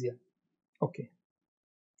anesthesia? Okay.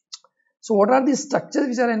 So what are the structures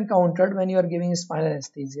which are encountered when you are giving spinal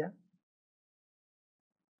anesthesia?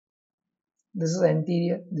 This is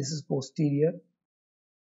anterior, this is posterior.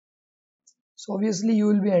 So obviously you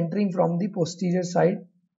will be entering from the posterior side.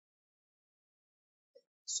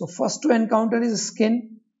 So first to encounter is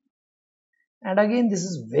skin, and again this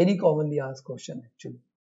is very commonly asked question actually.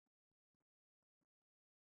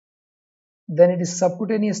 Then it is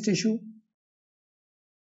subcutaneous tissue.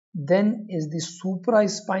 Then is the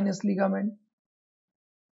supraspinous ligament.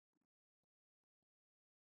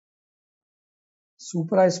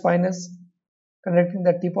 Supraspinous, connecting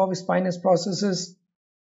the tip of spinous processes.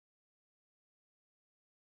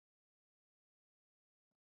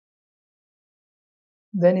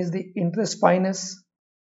 Then is the interspinous,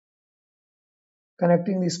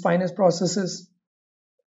 connecting the spinous processes.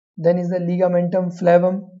 Then is the ligamentum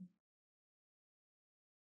flavum,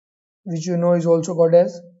 which you know is also called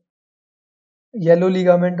as yellow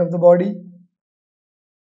ligament of the body.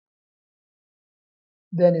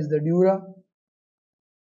 Then is the dura,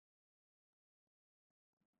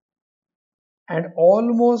 and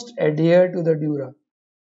almost adhere to the dura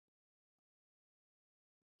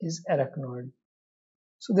is arachnoid.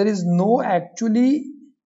 So there is no actually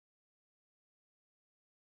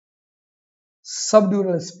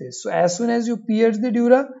subdural space. So as soon as you pierce the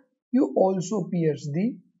dura, you also pierce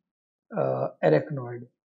the arachnoid.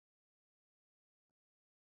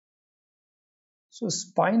 So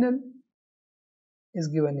spinal is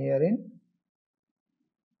given here in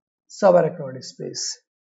subarachnoid space,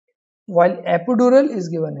 while epidural is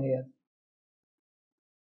given here.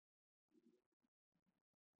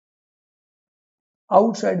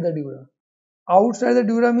 Outside the dura. Outside the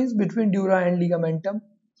dura means between dura and ligamentum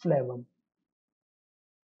flavum.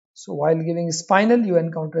 So while giving spinal, you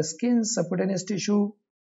encounter skin, subcutaneous tissue,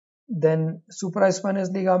 then supraspinous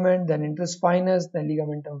ligament, then interspinous, then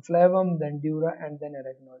ligamentum flavum, then dura, and then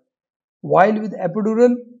arachnoid. While with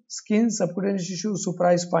epidural, skin, subcutaneous tissue,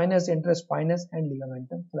 supraspinous, interspinous, and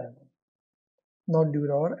ligamentum flavum, not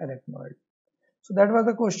dura or arachnoid. So that was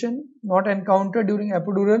the question. Not encountered during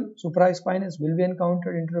epidural, supraspinous will be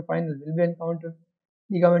encountered, interspinal will be encountered,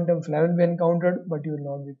 ligamentum flavum will be encountered, but you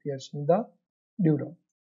will not be piercing the dura.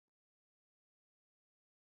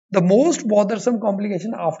 The most bothersome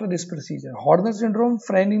complication after this procedure: Horner syndrome,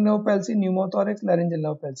 phrenic nerve palsy, pneumothorax, laryngeal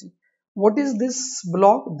nerve palsy. What is this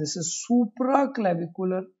block? This is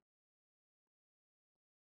supraclavicular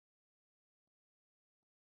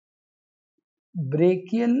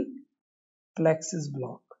brachial plexus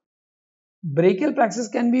block. Brachial plexus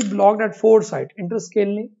can be blocked at four sites: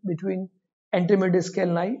 interscalene between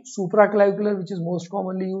antemediascaleni, supraclavicular, which is most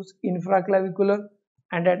commonly used, infraclavicular,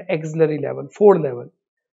 and at axillary level, four level.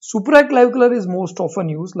 Supraclavicular is most often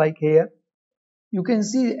used, like here. You can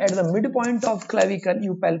see at the midpoint of clavicle,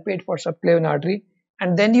 you palpate for subclavian artery,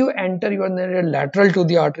 and then you enter your lateral to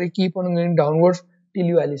the artery, keep on going downwards till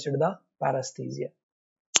you elicit the paresthesia.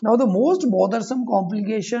 Now, the most bothersome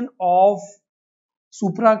complication of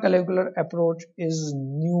supraclavicular approach is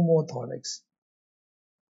pneumothorax,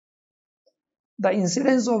 the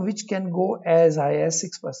incidence of which can go as high as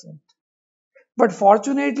 6%. But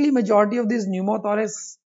fortunately, majority of these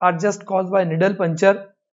pneumothorax are just caused by needle puncture,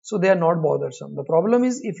 so they are not bothersome. The problem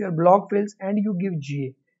is if your block fails and you give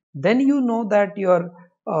GA, then you know that your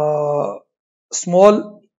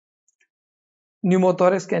small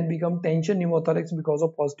pneumothorax can become tension pneumothorax because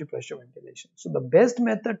of positive pressure ventilation. So the best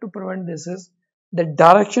method to prevent this is the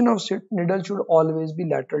direction of needle should always be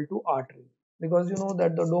lateral to artery, because you know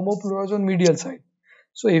that the domo pleura is on medial side.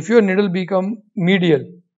 So if your needle become medial,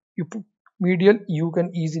 you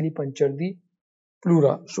can easily puncture the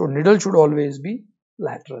pleura. So needle should always be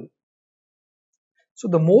lateral. So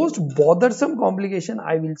the most bothersome complication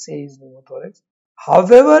I will say is pneumothorax.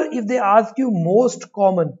 However, if they ask you most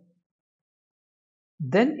common,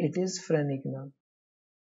 then it is phrenic nerve.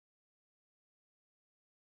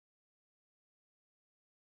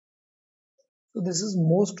 So this is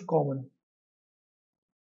most common.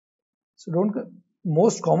 So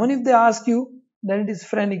most common if they ask you, then it is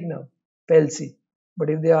phrenic nerve, palsy. But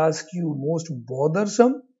if they ask you most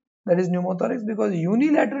bothersome, that is pneumothorax, because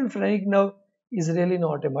unilateral phrenic nerve is really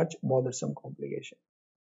not a much bothersome complication.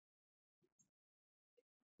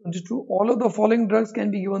 It is true, all of the following drugs can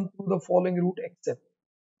be given through the following route except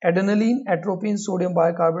adrenaline, atropine, sodium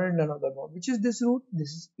bicarbonate, none of the above. Which is this route? This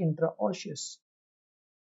is intraosseous.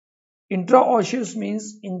 Intraosseous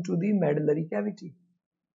means into the medullary cavity.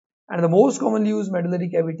 And the most commonly used medullary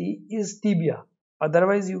cavity is tibia.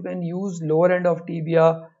 Otherwise, you can use lower end of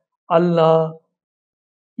tibia, ulna,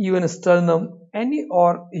 even sternum, any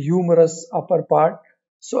or humerus upper part.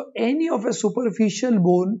 So any of a superficial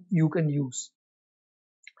bone you can use.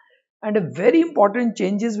 And a very important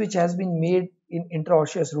changes which has been made in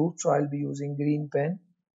intraosseous route. So I'll be using green pen.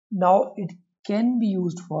 Now it can be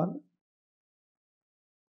used for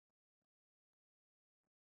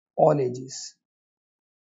all ages.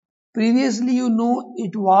 Previously,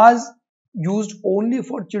 it was used only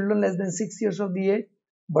for children less than 6 years of the age,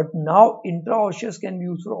 but now intraosseous can be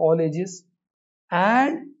used for all ages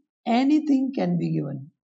and anything can be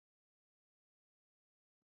given.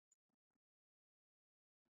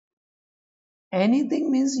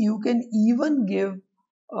 Anything means you can even give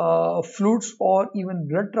fluids or even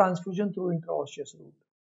blood transfusion through intraosseous route.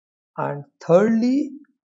 And thirdly,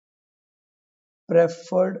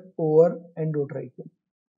 preferred over endotracheal.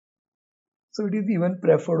 So it is even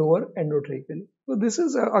preferred over endotracheal. So this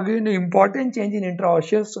is again an important change in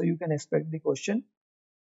intraosseous, so you can expect the question.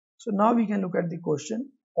 So now we can look at the question.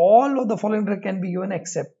 All of the following drug can be given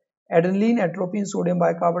except adrenaline, atropine, sodium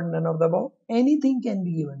bicarbonate, none of the above. Anything can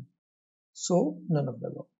be given. So none of the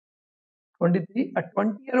above. 23. A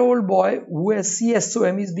 20-year-old boy who has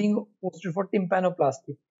CSOM is being posted for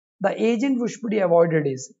tympanoplasty. The agent which should be avoided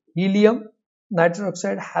is helium, nitrous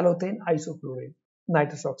oxide, halothane, isoflurane,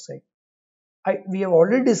 nitrous oxide. We have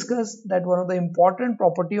already discussed that one of the important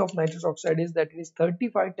property of nitrous oxide is that it is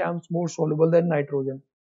 35 times more soluble than nitrogen.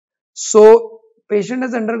 So patient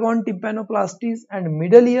has undergone tympanoplasties and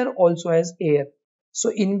middle ear also has air.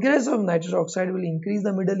 So ingress of nitrous oxide will increase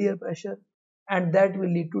the middle ear pressure and that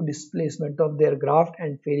will lead to displacement of their graft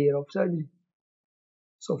and failure of surgery.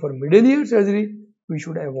 So for middle ear surgery, we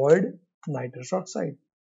should avoid nitrous oxide.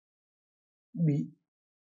 B.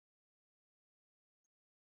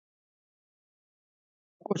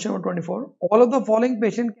 Question number 24. All of the following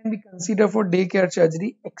patients can be considered for daycare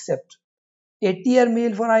surgery except 80-year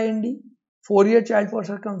male for IND, 4-year child for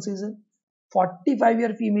circumcision,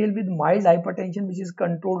 45-year female with mild hypertension which is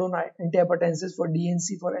controlled on antihypertensives for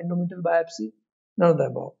DNC for endometrial biopsy, none of the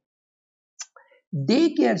above.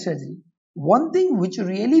 Daycare surgery. One thing which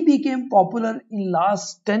really became popular in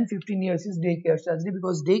last 10-15 years is daycare surgery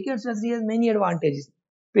because daycare surgery has many advantages.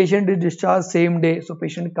 Patient is discharged same day, so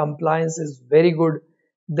patient compliance is very good.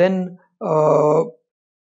 Then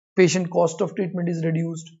patient cost of treatment is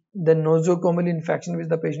reduced. Then nosocomial infection which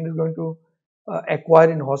the patient is going to acquire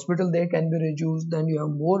in hospital, they can be reduced. Then you have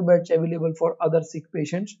more beds available for other sick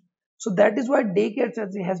patients. So that is why daycare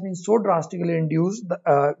surgery has been so drastically increased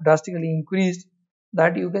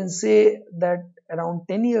that you can say that around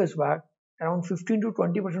 10 years back, around 15 to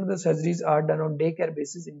 20% of the surgeries are done on daycare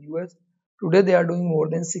basis in US. Today they are doing more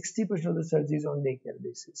than 60% of the surgeries on daycare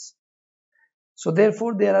basis. So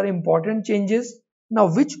therefore there are important changes.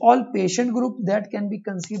 Now which all patient group that can be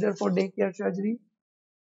considered for daycare surgery?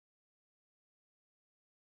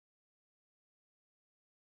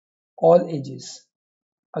 All ages.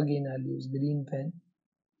 Again I'll use green pen.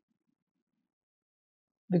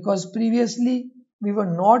 Because previously we were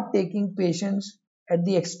not taking patients at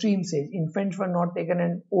the extreme stage. Infants were not taken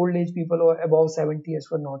and old age people who are above 70 years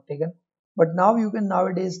were not taken. But now you can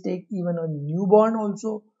nowadays take even a newborn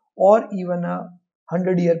also or even a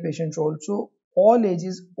 100-year patients also. All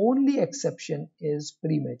ages, only exception is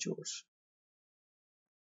prematures.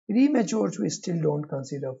 Prematures we still don't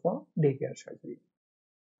consider for daycare surgery.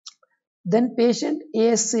 Then patient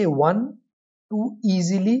ASA1, 2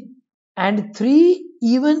 easily and 3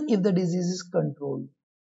 even if the disease is controlled.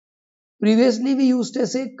 Previously we used to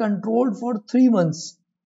say controlled for 3 months,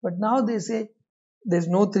 but now they say there's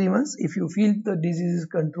no 3 months. If you feel the disease is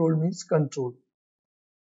controlled means controlled.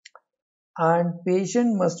 And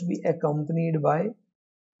patient must be accompanied by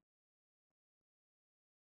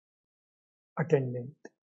attendant.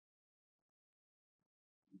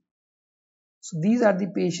 So these are the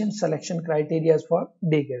patient selection criteria for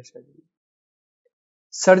daycare surgery.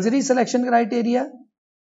 Surgery selection criteria.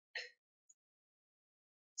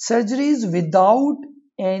 Surgeries without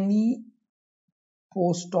any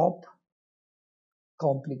post-op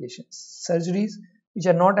complications. Surgeries which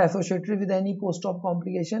are not associated with any post-op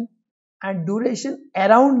complication and duration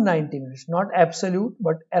around 90 minutes, not absolute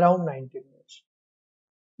but around 90 minutes.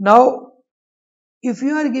 Now, if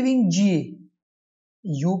you are giving GA,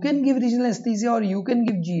 you can give regional anesthesia or you can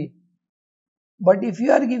give GA. But if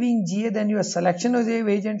you are giving GA, then your selection of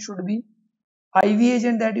agent should be IV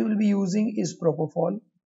agent that you will be using is propofol.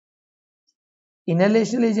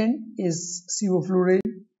 Inhalational agent is sevoflurane.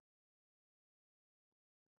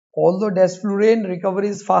 Although desflurane recovery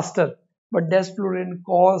is faster, but desflurane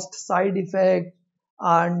cost, side effect,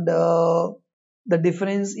 and the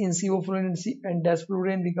difference in sevoflurane and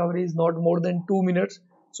desflurane recovery is not more than 2 minutes.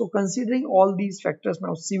 So considering all these factors,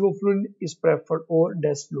 now sevoflurane is preferred over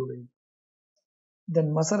desflurane.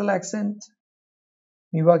 Then muscle relaxant,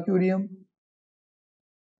 mivacurium,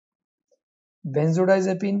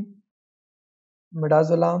 benzodiazepine,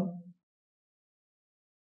 midazolam,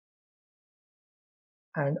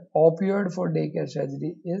 and opioid for daycare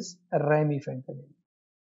surgery is remifentanil.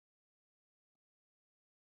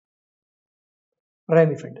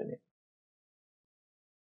 Remifentanil.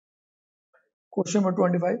 Question number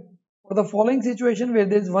 25. For the following situation where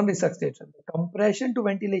there is one resuscitator, the compression to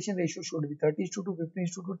ventilation ratio should be 30:2,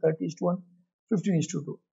 15:2, 30:1,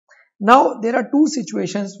 15:2. Now, there are two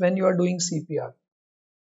situations when you are doing CPR.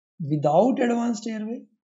 Without advanced airway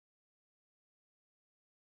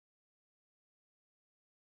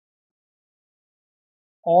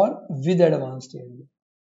or with advanced airway.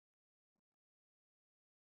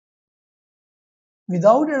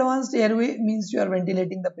 Without advanced airway means you are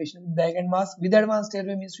ventilating the patient with bag and mask. With advanced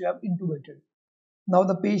airway means you have intubated. Now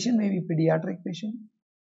the patient may be pediatric patient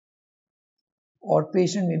or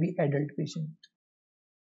patient may be adult patient.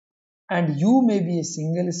 And you may be a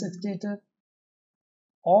single resuscitator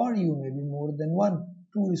or you may be more than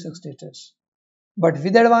two resuscitators. But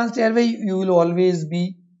with advanced airway, you will always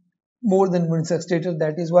be more than one resuscitator.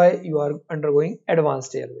 That is why you are undergoing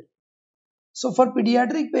advanced airway. So for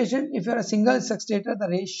pediatric patient, if you are a single resuscitator, the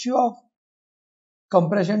ratio of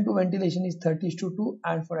compression to ventilation is 30:2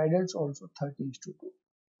 and for adults also 30:2.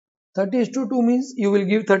 30:2 means you will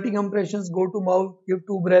give 30 compressions, go to mouth, give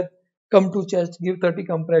 2 breath, come to chest, give 30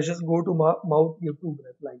 compressions, go to mouth, give 2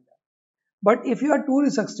 breath, like that. But if you are 2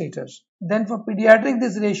 resuscitators, then for pediatric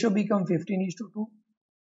this ratio becomes 15:2,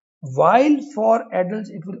 while for adults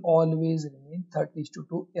it will always remain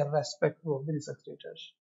 30:2 irrespective of the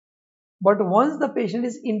resuscitators. But once the patient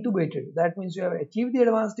is intubated, that means you have achieved the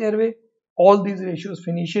advanced airway, all these ratios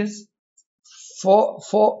finishes. For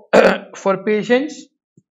for patients,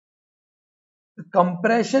 the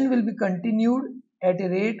compression will be continued at a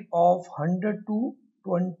rate of 100 to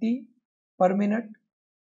 20 per minute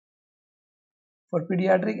for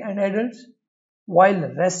pediatric and adults, while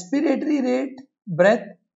respiratory rate breath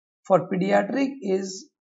for pediatric is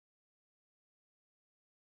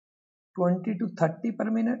 20 to 30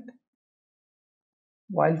 per minute,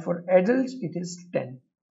 while for adults it is 10.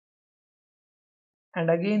 And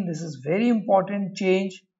again, this is very important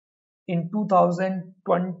change in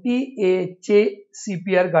 2020 AHA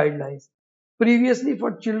CPR guidelines. Previously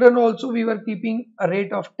for children also we were keeping a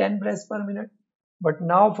rate of 10 breaths per minute, but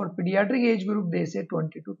now for pediatric age group they say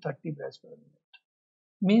 20 to 30 breaths per minute.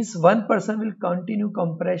 Means one person will continue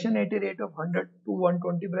compression at a rate of 100 to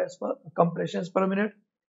 120 breaths per compressions per minute,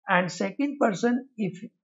 and second person, if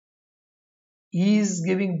he is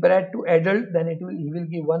giving breath to adult, then he will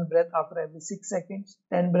give one breath after every 6 seconds,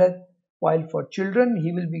 10 breath, while for children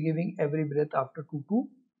he will be giving every breath after 2 to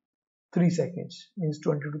 3 seconds, means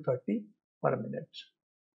 20 to 30 per minute.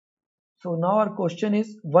 So now our question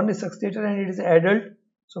is, one is resuscitator and it is adult,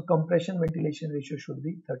 so compression ventilation ratio should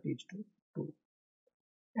be 30:2.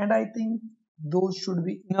 And I think those should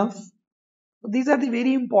be enough. So these are the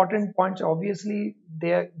very important points. Obviously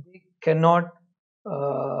they cannot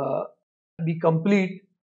be complete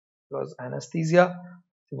because anesthesia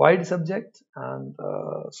is a wide subject, and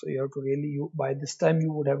so you have to really, by this time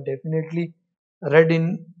you would have definitely read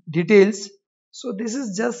in details. So this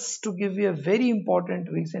is just to give you a very important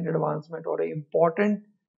recent advancement or important,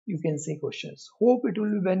 you can say, questions. Hope it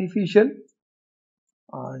will be beneficial,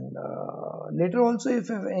 and later also if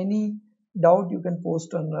you have any doubt you can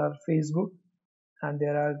post on our Facebook, and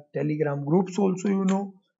there are Telegram groups also,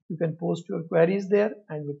 you can post your queries there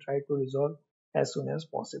and we try to resolve as soon as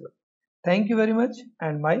possible. Thank you very much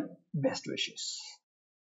and my best wishes.